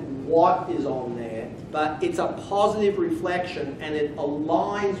matter what is on there, but it's a positive reflection and it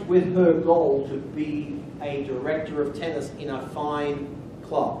aligns with her goal to be a director of tennis in a fine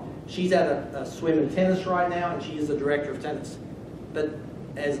club. She's at a swim and tennis right now, and she is the director of tennis. But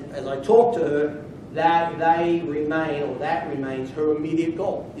as I talk to her, that remains her immediate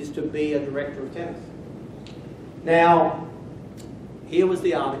goal, is to be a director of tennis. Now, here was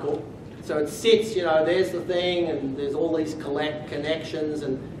the article. So it sits, you know, there's the thing, and there's all these connections,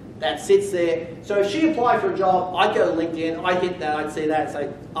 and that sits there. So if she applied for a job, I'd go to LinkedIn, I'd hit that, I'd see that, and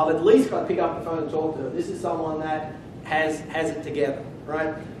say, I've at least got to pick up the phone and talk to her. This is someone that has it together,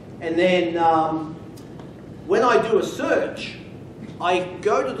 right? And then when I do a search, I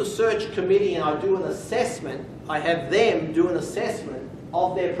go to the search committee and I do an assessment. I have them do an assessment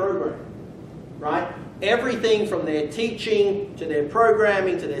of their program, right? Everything from their teaching, to their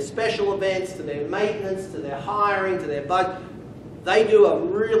programming, to their special events, to their maintenance, to their hiring, to their budget. They do a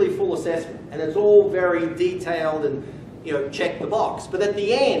really full assessment, and it's all very detailed and, you know, check the box. But at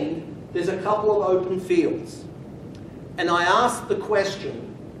the end, there's a couple of open fields. And I ask the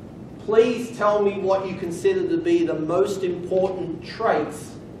question, please tell me what you consider to be the most important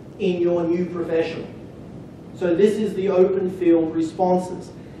traits in your new professional. So this is the open field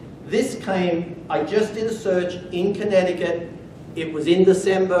responses. This came, I just did a search in Connecticut. It was in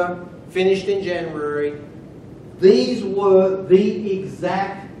December, finished in January. These were the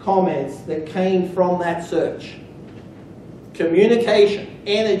exact comments that came from that search. Communication,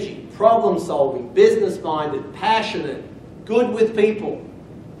 energy, problem solving, business-minded, passionate, good with people,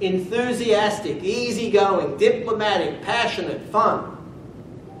 enthusiastic, easygoing, diplomatic, passionate, fun.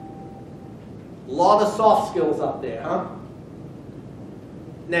 A lot of soft skills up there, huh?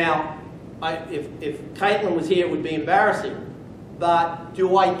 Now, if Caitlin was here, it would be embarrassing. But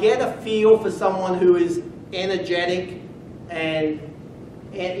do I get a feel for someone who is energetic and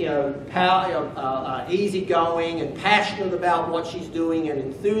you know, easygoing and passionate about what she's doing and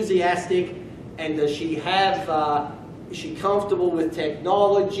enthusiastic? And does she have? Is she comfortable with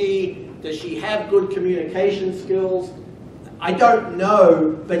technology? Does she have good communication skills? I don't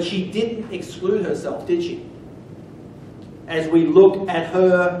know, but she didn't exclude herself, did she? As we look at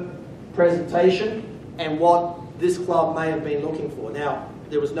her presentation and what this club may have been looking for. Now,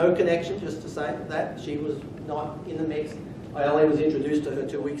 There was no connection, just to say that. She was not in the mix. I only was introduced to her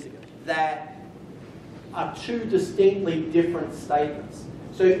 2 weeks ago. That are two distinctly different statements.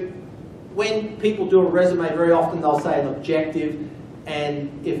 So when people do a resume, very often they'll say an objective,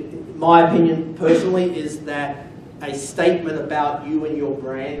 and my opinion personally is that a statement about you and your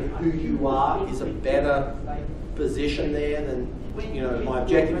brand, who you are, is a better position there than, you know, my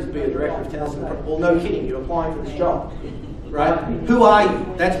objective is to be a director of tennis. Well, no kidding, you're applying for this job, right? Who are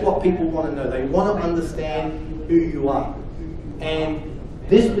you? That's what people want to know. They want to understand who you are. And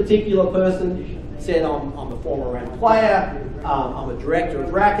this particular person said, I'm a former ranked player, I'm a director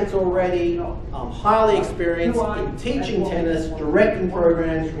of rackets already, I'm highly experienced in teaching tennis, directing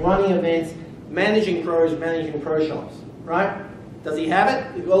programs, running events, managing pros, managing pro shops, right? Does he have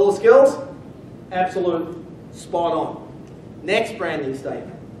it? He's got all the skills? Absolute spot on. Next branding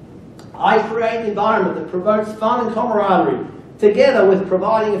statement. I create an environment that promotes fun and camaraderie, together with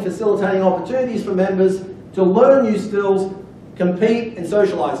providing and facilitating opportunities for members to learn new skills, compete and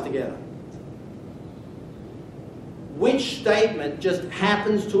socialize together. Which statement just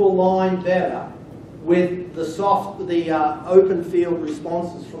happens to align better with the open field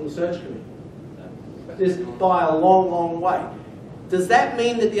responses from the search committee? Just by a long, long way. Does that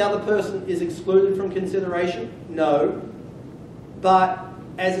mean that the other person is excluded from consideration? No. But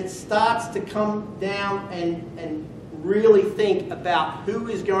as it starts to come down and really think about who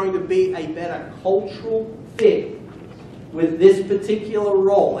is going to be a better cultural fit with this particular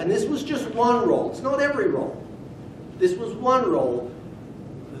role, and this was just one role, it's not every role. This was one role.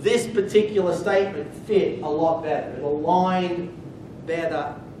 This particular statement fit a lot better. It aligned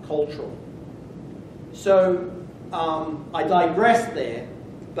better culturally. So I digressed there,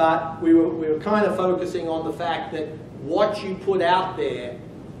 but we were kind of focusing on the fact that what you put out there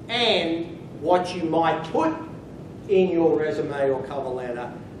and what you might put in your resume or cover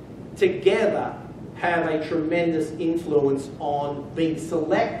letter together have a tremendous influence on being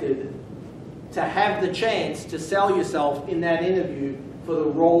selected to have the chance to sell yourself in that interview for the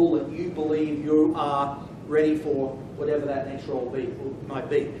role that you believe you are ready for, whatever that next role might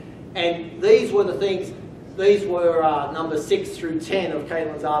be. And these were the things, these were number 6 through 10 of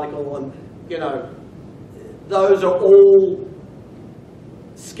Caitlin's article, and you know, those are all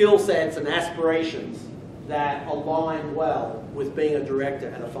skill sets and aspirations that align well with being a director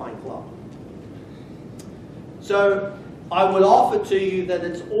at a fine club. So I would offer to you that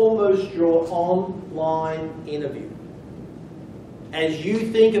it's almost your online interview. As you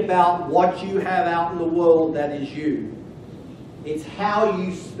think about what you have out in the world that is you, it's how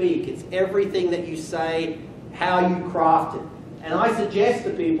you speak, it's everything that you say, how you craft it. And I suggest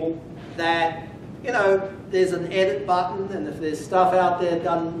to people that, you know, there's an edit button, and if there's stuff out there that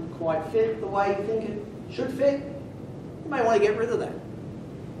doesn't quite fit the way you think it should fit, you may want to get rid of that.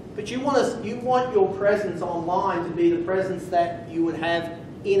 But you want your presence online to be the presence that you would have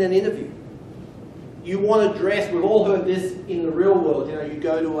in an interview. You want to dress, we've all heard this in the real world, you know, you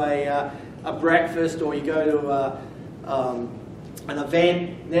go to a breakfast or you go to an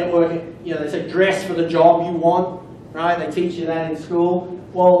event, networking, you know, they say dress for the job you want, right? They teach you that in school.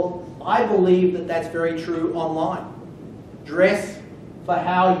 Well, I believe that that's very true online. Dress for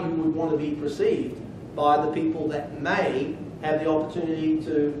how you would want to be perceived by the people that may have the opportunity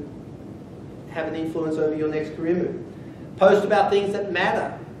to have an influence over your next career move. Post about things that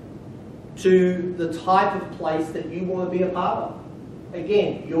matter to the type of place that you want to be a part of.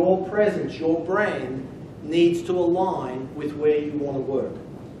 Again, your presence, your brand needs to align with where you want to work.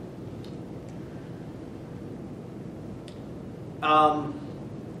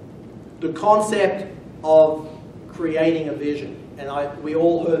 The concept of creating a vision, and we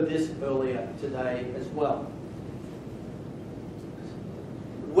all heard this earlier today as well.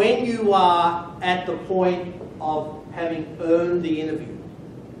 When you are at the point of having earned the interview,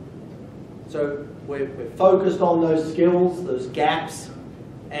 so we're focused on those skills, those gaps,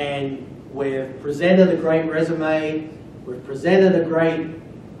 and we've presented a great resume, we've presented a great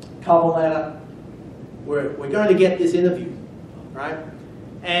cover letter, we're going to get this interview, right?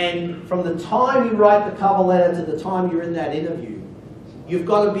 And from the time you write the cover letter to the time you're in that interview, you've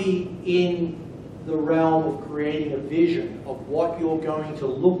got to be in the realm of creating a vision of what you're going to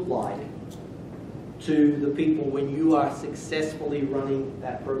look like to the people when you are successfully running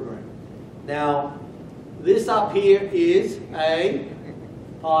that program. Now, this up here is a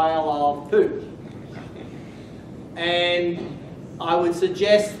pile of poo. And I would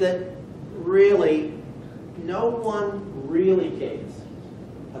suggest that really no one really cares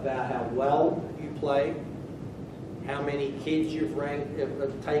about how well you play, how many kids you've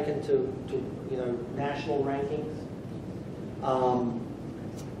taken to national rankings.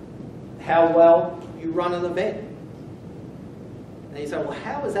 how well you run an event. And you say, well,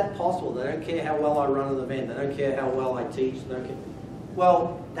 how is that possible? They don't care how well I run an event. They don't care how well I teach. They don't care.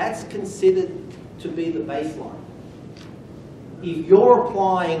 Well, that's considered to be the baseline. If you're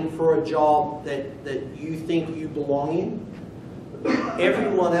applying for a job that you think you belong in,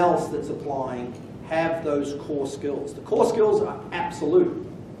 everyone else that's applying have those core skills. The core skills are absolute.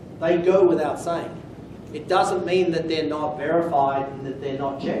 They go without saying. It doesn't mean that they're not verified and that they're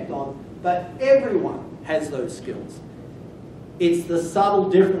not checked on, but everyone has those skills. It's the subtle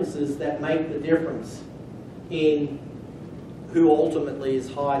differences that make the difference in who ultimately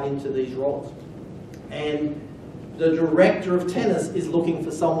is hired into these roles. And the director of tennis is looking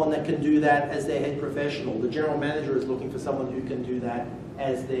for someone that can do that as their head professional. The general manager is looking for someone who can do that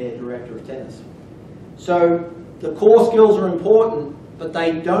as their director of tennis. So the core skills are important, but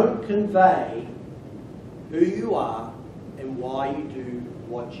they don't convey who you are and why you do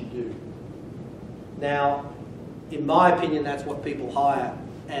what you do. Now, in my opinion, that's what people hire,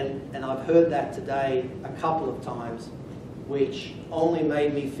 and I've heard that today a couple of times, which only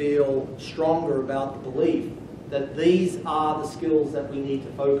made me feel stronger about the belief that these are the skills that we need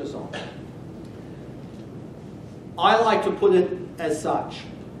to focus on. I like to put it as such,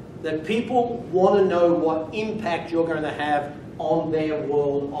 that people want to know what impact you're going to have on their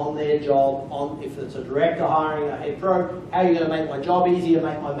world, on their job, on if it's a director hiring a head pro, how are you going to make my job easier,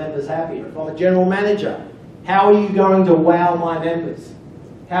 make my members happier? If I'm a general manager, how are you going to wow my members?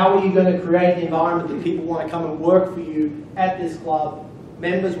 How are you going to create an environment that people want to come and work for you at this club?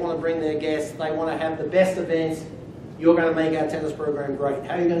 Members want to bring their guests, they want to have the best events, you're going to make our tennis program great.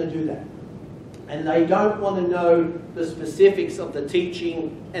 How are you going to do that? And they don't want to know the specifics of the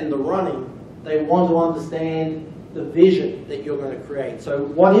teaching and the running. They want to understand the vision that you're going to create. So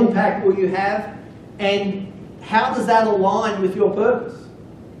what impact will you have? And how does that align with your purpose?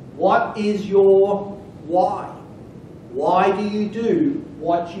 What is your why? Why do you do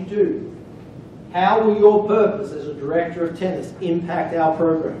what you do? How will your purpose as a director of tennis impact our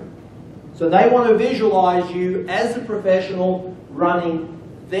program? So they want to visualize you as a professional running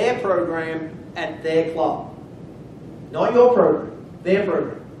their program at their club. Not your program, their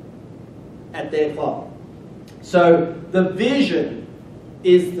program at their club. So the vision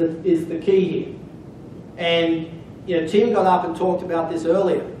is the key here. And you know, Tim got up and talked about this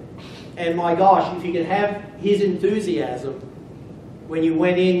earlier. And my gosh, if you could have his enthusiasm when you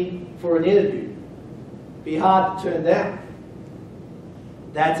went in for an interview, it'd be hard to turn down.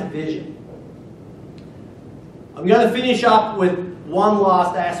 That's a vision. I'm going to finish up with one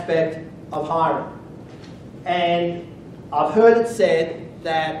last aspect of hiring. And I've heard it said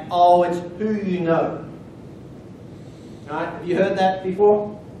that, oh, it's who you know. Right? Have you heard that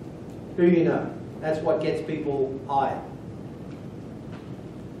before? Who you know. That's what gets people hired.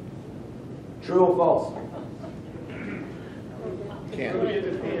 True or false?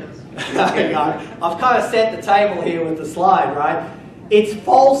 I've kind of set the table here with the slide, right? It's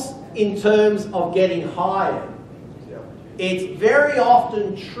false in terms of getting hired. It's very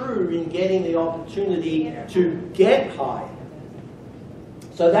often true in getting the opportunity to get hired.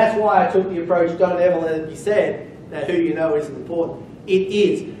 So that's why I took the approach, don't ever let it be said that who you know isn't important. It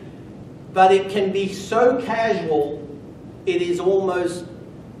is. But it can be so casual, it is almost,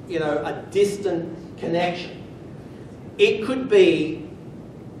 you know, a distant connection. It could be,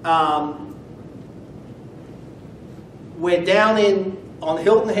 we're down on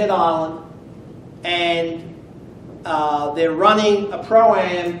Hilton Head Island, and they're running a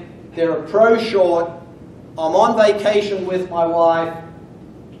pro-am, they're a pro short, I'm on vacation with my wife,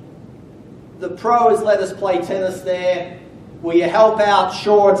 the pro has let us play tennis there, will you help out?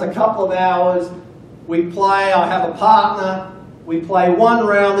 Sure, it's a couple of hours, we play, I have a partner, we play one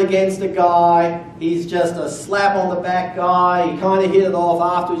round against a guy, he's just a slap on the back guy, you kind of hit it off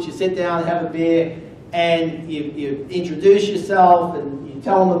afterwards, you sit down and have a beer, and you introduce yourself, and you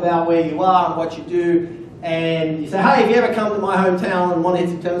tell them about where you are and what you do, and you say, hey, if you ever come to my hometown and want to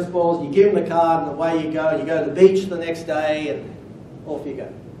hit some tennis balls, you give them the card and away you go to the beach the next day, and off you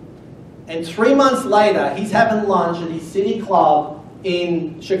go. And 3 months later, he's having lunch at his city club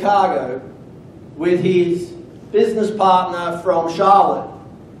in Chicago with his business partner from Charlotte,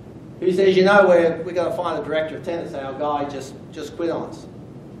 who says, you know, we're going to find a director of tennis, our guy just quit on us.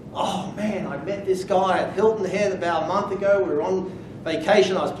 Oh man, I met this guy at Hilton Head about a month ago, we were on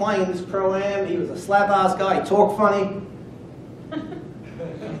vacation, I was playing in this pro-am, he was a slap-ass guy, he talked funny,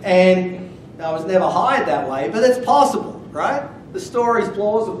 and I was never hired that way, but it's possible, right? The story's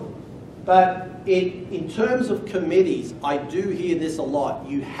plausible. But in terms of committees, I do hear this a lot.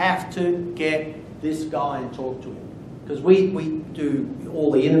 You have to get this guy and talk to him. Because we do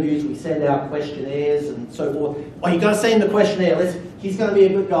all the interviews, we send out questionnaires and so forth. Oh, you've got to send the questionnaire. He's going to be a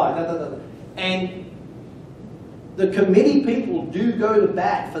good guy. Da, da, da, da. And the committee people do go to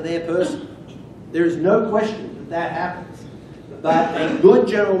bat for their person. There is no question that that happens. But a good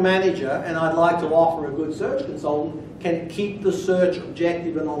general manager, and I'd like to offer a good search consultant, can keep the search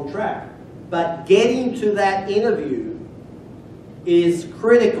objective and on track. But getting to that interview is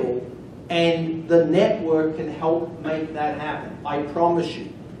critical, and the network can help make that happen. I promise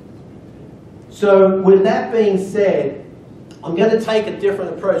you. So with that being said, I'm going to take a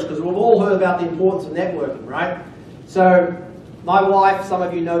different approach because we've all heard about the importance of networking, right? So my wife, some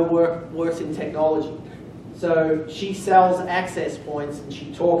of you know, works in technology. So she sells access points and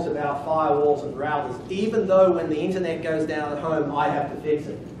she talks about firewalls and routers, even though when the internet goes down at home, I have to fix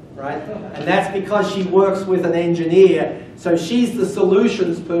it, right? And that's because she works with an engineer. So she's the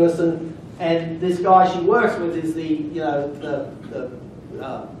solutions person, and this guy she works with is the, you know,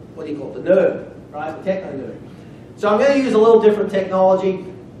 what do you call it, the nerd, right? The techno nerd. So I'm going to use a little different technology.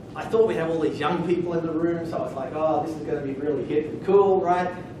 I thought we have all these young people in the room, so I was like, oh, this is going to be really hip and cool, right?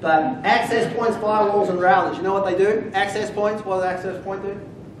 But access points, firewalls, and routers, you know what they do? Access points, what does access point do?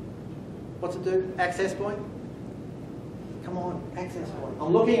 What's it do? Access point? Come on, access point.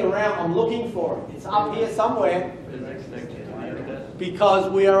 I'm looking around, I'm looking for it. It's up here somewhere.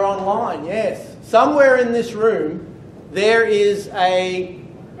 Because we are online, yes. Somewhere in this room, there is a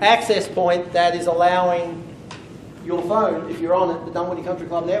access point that is allowing your phone, if you're on it, the Dunwoody Country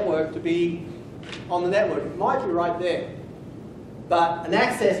Club network, to be on the network. It might be right there. But an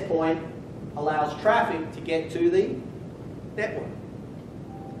access point allows traffic to get to the network.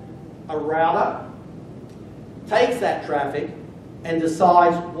 A router takes that traffic and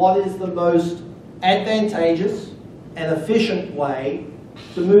decides what is the most advantageous and efficient way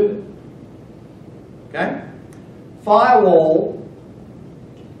to move it. Okay? Firewall,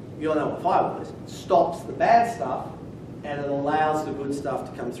 you all know what firewall is. It stops the bad stuff and it allows the good stuff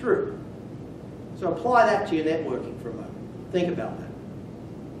to come through. So apply that to your networking for a moment. Think about that.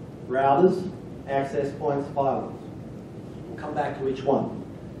 Routers, access points, firewalls. We'll come back to each one.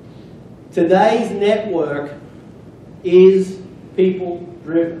 Today's network is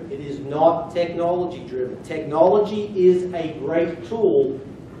people-driven. It is not technology-driven. Technology is a great tool,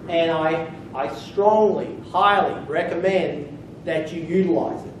 and I strongly, highly recommend that you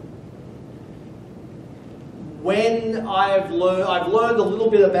utilize it. When I've learned a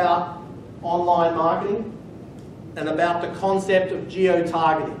little bit about online marketing and about the concept of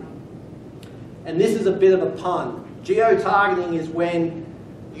geo-targeting. And this is a bit of a pun. Geo-targeting is when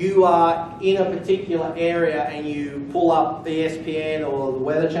you are in a particular area and you pull up ESPN or the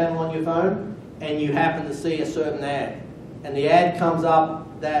Weather Channel on your phone and you happen to see a certain ad. And the ad comes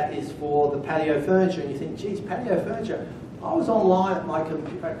up that is for the patio furniture and you think, geez, patio furniture. I was online at my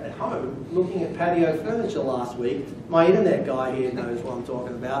computer at home looking at patio furniture last week. My internet guy here knows what I'm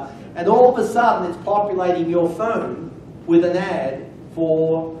talking about. And all of a sudden it's populating your phone with an ad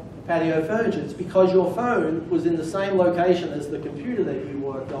for patio furniture. It's because your phone was in the same location as the computer that you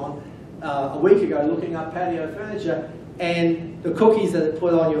worked on a week ago looking up patio furniture, and the cookies that it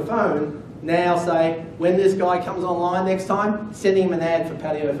put on your phone now say, when this guy comes online next time, send him an ad for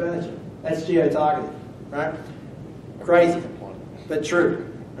patio furniture. That's geo-targeting, right? Crazy, but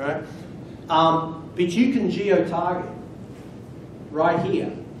true, right? But you can geo-target right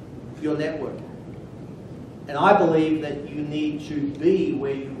here, your network. And I believe that you need to be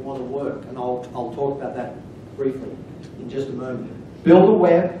where you want to work, and I'll talk about that briefly in just a moment. Build a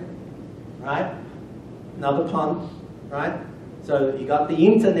web, right? Another pun, right? So you got the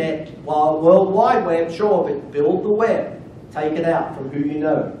internet, World Wide Web, sure, but build the web. Take it out from who you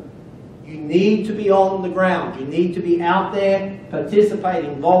know. You need to be on the ground. You need to be out there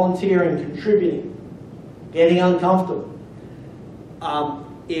participating, volunteering, contributing, getting uncomfortable.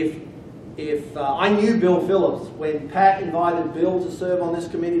 If I knew Bill Phillips, when Pat invited Bill to serve on this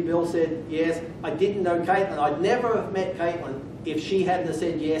committee, Bill said yes. I didn't know Caitlin. I'd never have met Caitlin if she hadn't have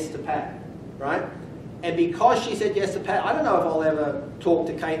said yes to Pat, right? And because she said yes to Pat, I don't know if I'll ever talk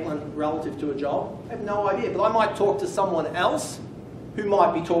to Caitlin relative to a job. I have no idea, but I might talk to someone else who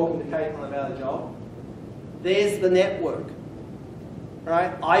might be talking to Caitlin about a job. There's the network,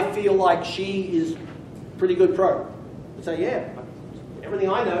 right? I feel like she is pretty good pro. I'd say, yeah, everything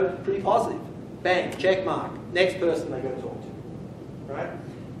I know is pretty positive. Bang, check mark. Next person they're going to talk to, right?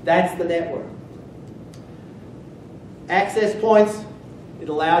 That's the network. Access points, it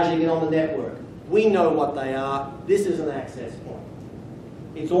allows you to get on the network. We know what they are. This is an access point.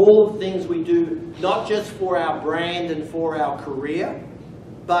 It's all the things we do, not just for our brand and for our career,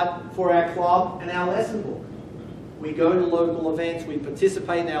 but for our club and our lesson book. we go to local events, we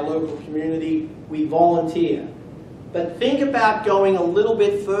participate in our local community, we volunteer. But think about going a little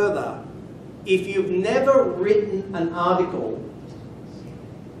bit further. If you've never written an article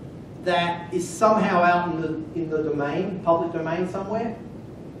that is somehow out in the domain, public domain somewhere,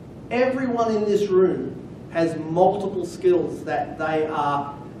 everyone in this room has multiple skills that they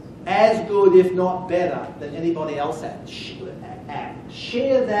are as good, if not better, than anybody else at.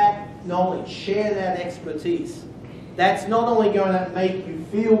 Share that knowledge, share that expertise. That's not only going to make you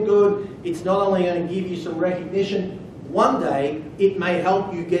feel good, it's not only going to give you some recognition, one day it may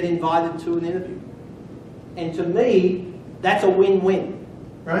help you get invited to an interview. And to me, that's a win-win,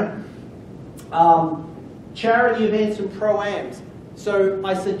 right? Charity events and pro-ams. So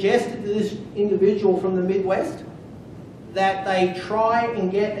I suggested to this individual from the Midwest that they try and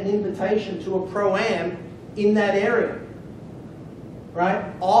get an invitation to a pro-am in that area, right?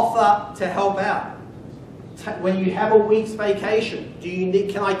 Offer to help out. When you have a week's vacation,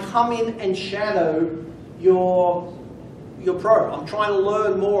 can I come in and shadow your pro? I'm trying to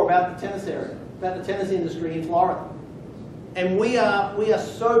learn more about the tennis area, about the tennis industry in Florida. And we are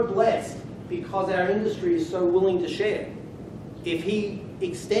so blessed because our industry is so willing to share. If he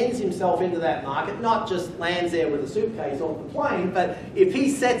extends himself into that market, not just lands there with a suitcase off the plane, but if he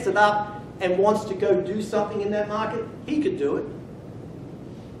sets it up and wants to go do something in that market, he could do it.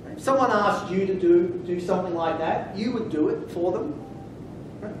 If someone asked you to do something like that, you would do it for them.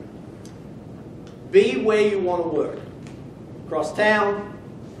 Be where you want to work. Across town,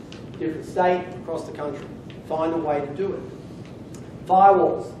 different state, across the country. Find a way to do it.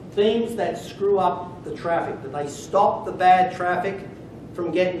 Firewalls. Things that screw up the traffic, that they stop the bad traffic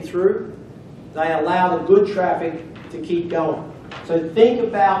from getting through. They allow the good traffic to keep going. So think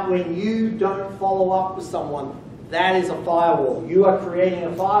about when you don't follow up with someone, that is a firewall. You are creating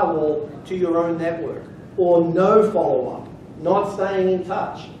a firewall to your own network. Or no follow-up, not staying in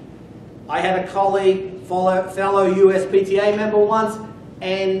touch. I had a colleague, fellow USPTA member once,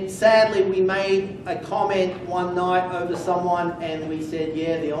 and sadly we made a comment one night over someone and we said,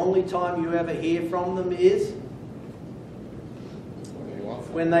 yeah, the only time you ever hear from them is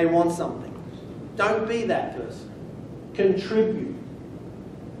when they want something. Don't be that person. Contribute.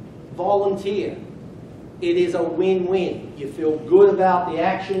 Volunteer. It is a win-win. You feel good about the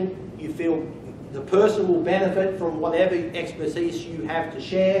action. You feel the person will benefit from whatever expertise you have to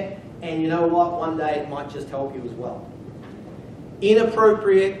share. And you know what? One day it might just help you as well.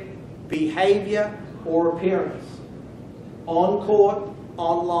 Inappropriate behavior or appearance. On court,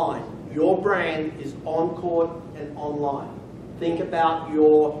 online. Your brand is on court and online. Think about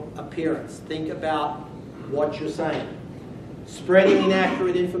your appearance. Think about what you're saying. Spreading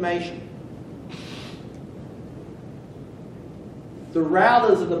inaccurate information. The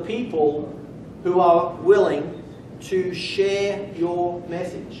routers are the people who are willing to share your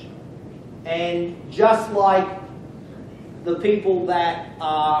message. And just like the people that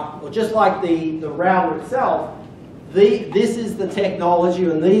are, or just like the router itself, this is the technology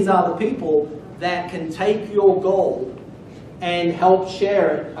and these are the people that can take your goal and help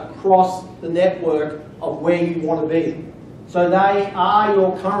share it across the network of where you want to be. So they are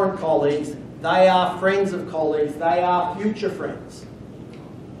your current colleagues, they are friends of colleagues, they are future friends.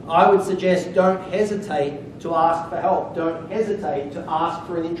 I would suggest don't hesitate to ask for help, don't hesitate to ask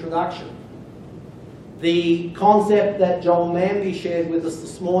for an introduction. The concept that Joel Manby shared with us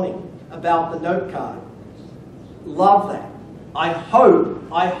this morning about the note card, love that. I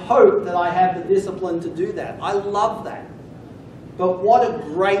hope that I have the discipline to do that. I love that. But what a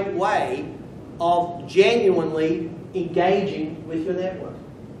great way of genuinely engaging with your network.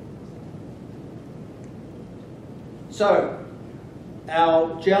 So,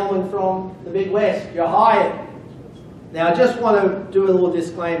 our gentleman from the Midwest, you're hired. Now I just want to do a little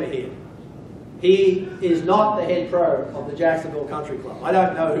disclaimer here. He is not the head pro of the Jacksonville Country Club. I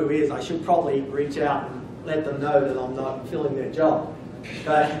don't know who he is. I should probably reach out and let them know that I'm not filling their job.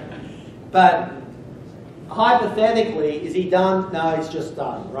 But hypothetically, is he done? No, he's just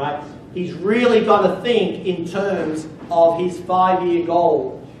done, right? He's really got to think in terms of his 5-year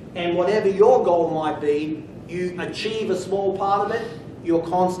goal. And whatever your goal might be, you achieve a small part of it, you're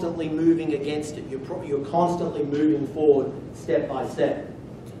constantly moving against it. You're constantly moving forward step by step.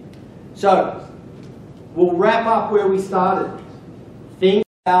 So, we'll wrap up where we started. Think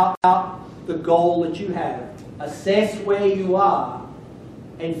about the goal that you have. Assess where you are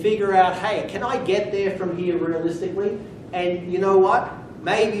and figure out, hey, can I get there from here realistically? And you know what?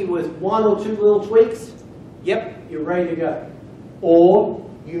 Maybe with 1 or 2 little tweaks, yep, you're ready to go. Or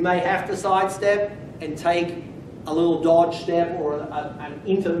you may have to sidestep and take a little dodge step or an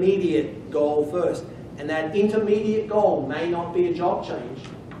intermediate goal first. And that intermediate goal may not be a job change.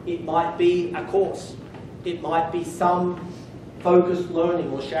 It might be a course. It might be some focused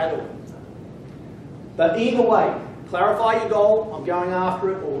learning or shadowing. But either way, clarify your goal, I'm going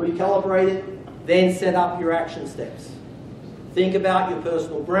after it, or recalibrate it, then set up your action steps. Think about your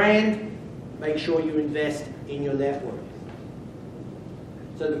personal brand, make sure you invest in your network.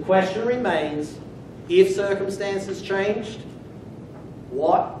 So the question remains, if circumstances changed,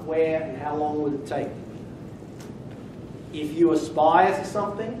 what, where, and how long would it take? If you aspire to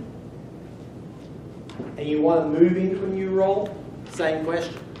something, and you want to move into a new role, same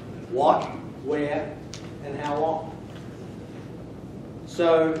question. What, where, and how long?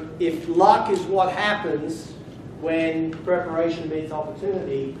 So if luck is what happens when preparation meets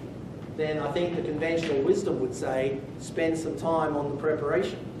opportunity, then I think the conventional wisdom would say spend some time on the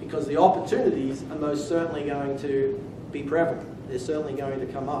preparation, because the opportunities are most certainly going to be prevalent. They're certainly going to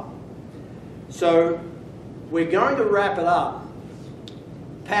come up. So we're going to wrap it up.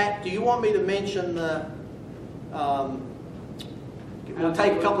 Pat, do you want me to mention the... we'll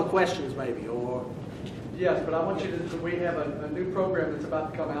take a couple of questions maybe, or... Yes, but I want you to, we have a new program that's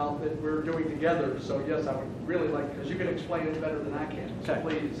about to come out that we're doing together. So yes, I would really like, because you can explain it better than I can. So okay.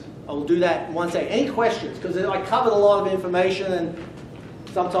 Please. I will do that in one second. Any questions? Because I covered a lot of information, and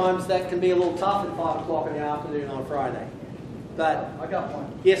sometimes that can be a little tough at 5 o'clock in the afternoon on Friday. But I got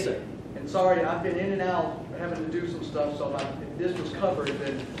one. Yes, sir. And sorry, I've been in and out having to do some stuff, so if this was covered,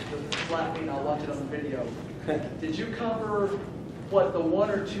 then just slap me and I'll watch it on the video. Did you cover what the 1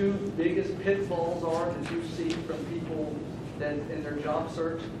 or 2 biggest pitfalls are that you see from people that in their job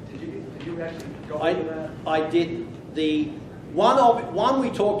search? Did you actually go into that? I did. The one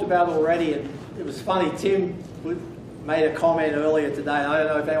we talked about already, and it was funny, Tim made a comment earlier today. I don't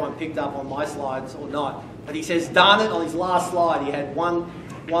know if anyone picked up on my slides or not, but he says, darn it, on his last slide, he had one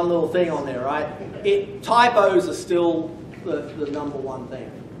little thing on there, right? Typos are still the number one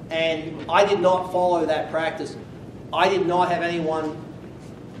thing. And I did not follow that practice. I did not have anyone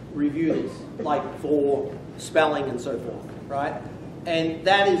review this, like for spelling and so forth, right? And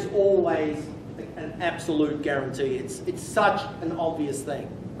that is always an absolute guarantee. It's such an obvious thing,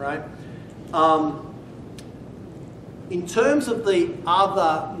 right? In terms of the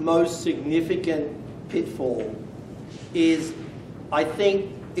other most significant pitfall is, I think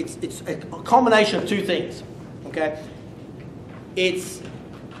it's a combination of 2 things, okay? It's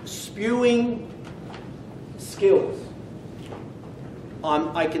spewing skills.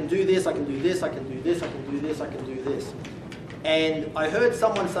 I can do this, I can do this, I can do this, I can do this, I can do this. And I heard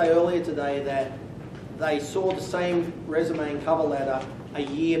someone say earlier today that they saw the same resume and cover letter a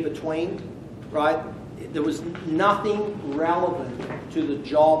year between, right? There was nothing relevant to the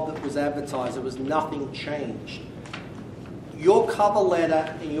job that was advertised. There was nothing changed. Your cover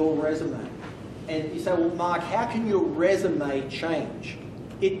letter and your resume. And you say, well, Mark, how can your resume change?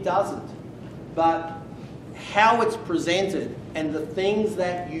 It doesn't. But how it's presented and the things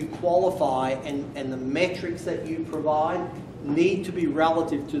that you qualify and the metrics that you provide need to be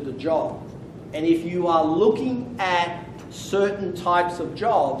relative to the job. And if you are looking at certain types of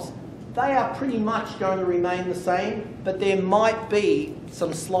jobs, they are pretty much going to remain the same, but there might be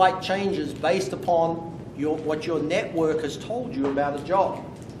some slight changes based upon what your network has told you about a job.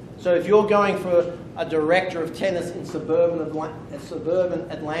 So if you're going for a director of tennis in suburban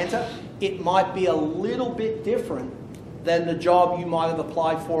Atlanta, it might be a little bit different than the job you might have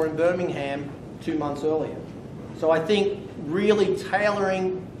applied for in Birmingham 2 months earlier. So I think really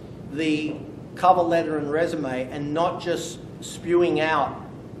tailoring the cover letter and resume and not just spewing out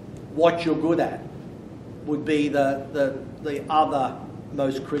what you're good at would be the other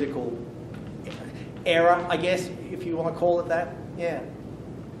most critical error, I guess, if you want to call it that. Yeah.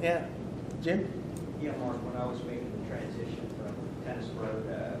 Yeah. Jim? Yeah, Mark, when I was making the transition from tennis pro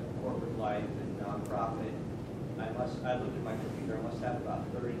to corporate life and nonprofit, I looked at my computer, I must have about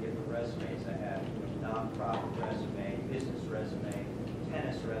 30 different resumes. I had nonprofit resume, business resume,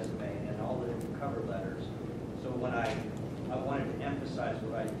 tennis resume, and all the different cover letters. So when I wanted to emphasize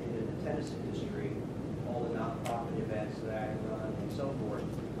what I did in the tennis industry, all the nonprofit events that I run and so forth,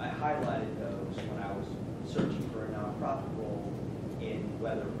 I highlighted those when I was searching for a nonprofit role in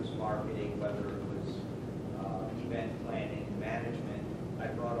whether it was marketing, whether it was event planning, management. I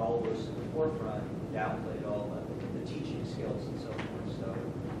brought all those to the forefront, downplayed all the teaching skills and so forth. So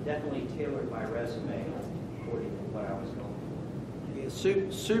definitely tailored my resume according to what I was going for. Yeah,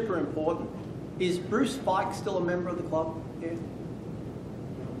 super important. Is Bruce Fike still a member of the club? Yeah.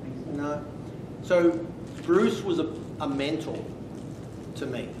 No. So Bruce was a mentor to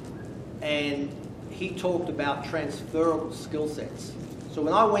me, and he talked about transferable skill sets. So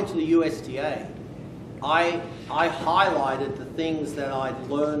when I went to the USTA, I highlighted the things that I'd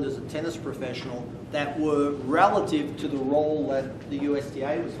learned as a tennis professional that were relative to the role that the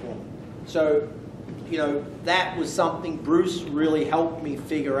USTA was for. So, you know, that was something Bruce really helped me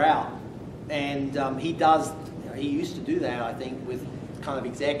figure out. And he used to do that, I think, with kind of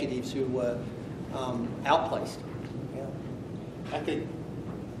executives who were outplaced. Yeah. I think.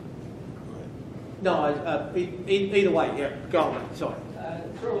 No, either way, yeah, go on, sorry.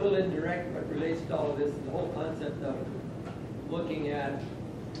 Throw a little indirect, but relates to all of this, the whole concept of looking at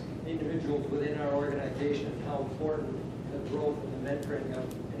individuals within our organization and how important the growth and the mentoring of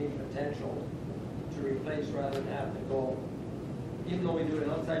any potential to replace rather than have to go. Even though we do an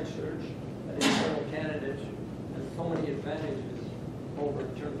outside search, an internal candidate has so many advantages over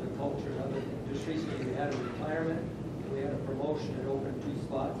in terms of culture and other things. Just recently we had a retirement, we had a promotion that opened 2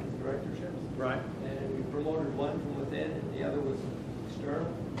 spots as directorships. Right. And we promoted one from within and the other was external.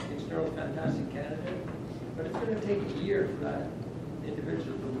 External, fantastic candidate. But it's going to take a year for that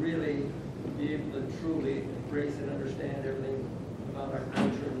individual to really be able to truly embrace and understand everything about our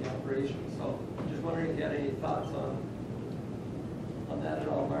culture and the operation. So just wondering if you had any thoughts on that at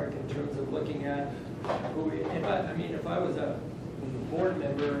all, Mark, in terms of looking at who, if I was a board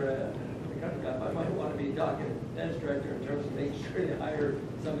member at the country club, I might want to be talking to the dance director in terms of making sure they hire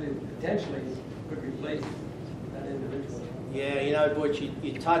somebody who potentially could replace that individual. Yeah, you know, Butch,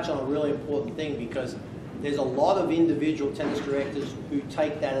 you touch on a really important thing because there's a lot of individual tennis directors who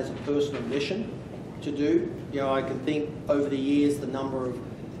take that as a personal mission to do. You know, I can think over the years the number of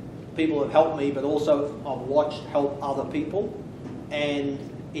people who have helped me, but also I've watched help other people. And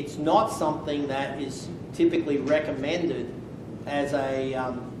it's not something that is typically recommended as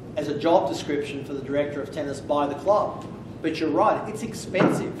a job description for the director of tennis by the club. But you're right, it's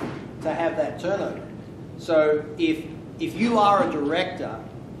expensive to have that turnover. So if you are a director,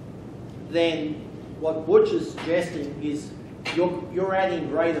 then what Butch is suggesting is you're adding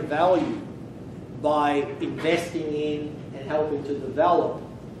greater value by investing in and helping to develop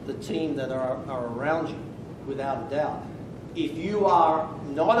the team that are around you, without a doubt. If you are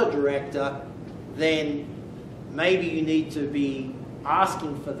not a director, then maybe you need to be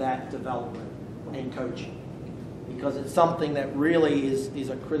asking for that development and coaching, because it's something that really is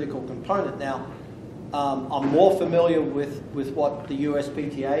a critical component. Now, I'm more familiar with what the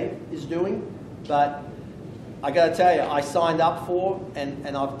USPTA is doing, but I got to tell you, I signed up for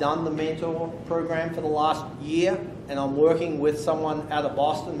and I've done the mentor program for the last year, and I'm working with someone out of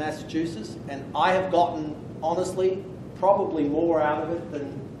Boston, Massachusetts, and I have gotten, honestly, probably more out of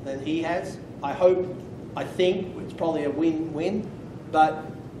it than he has. I think it's probably a win-win, but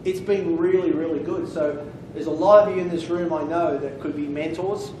it's been really, really good. So there's a lot of you in this room I know that could be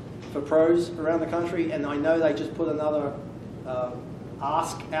mentors for pros around the country, and I know they just put another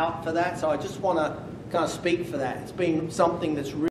ask out for that. So I just want to kind of speak for that. It's been something that's really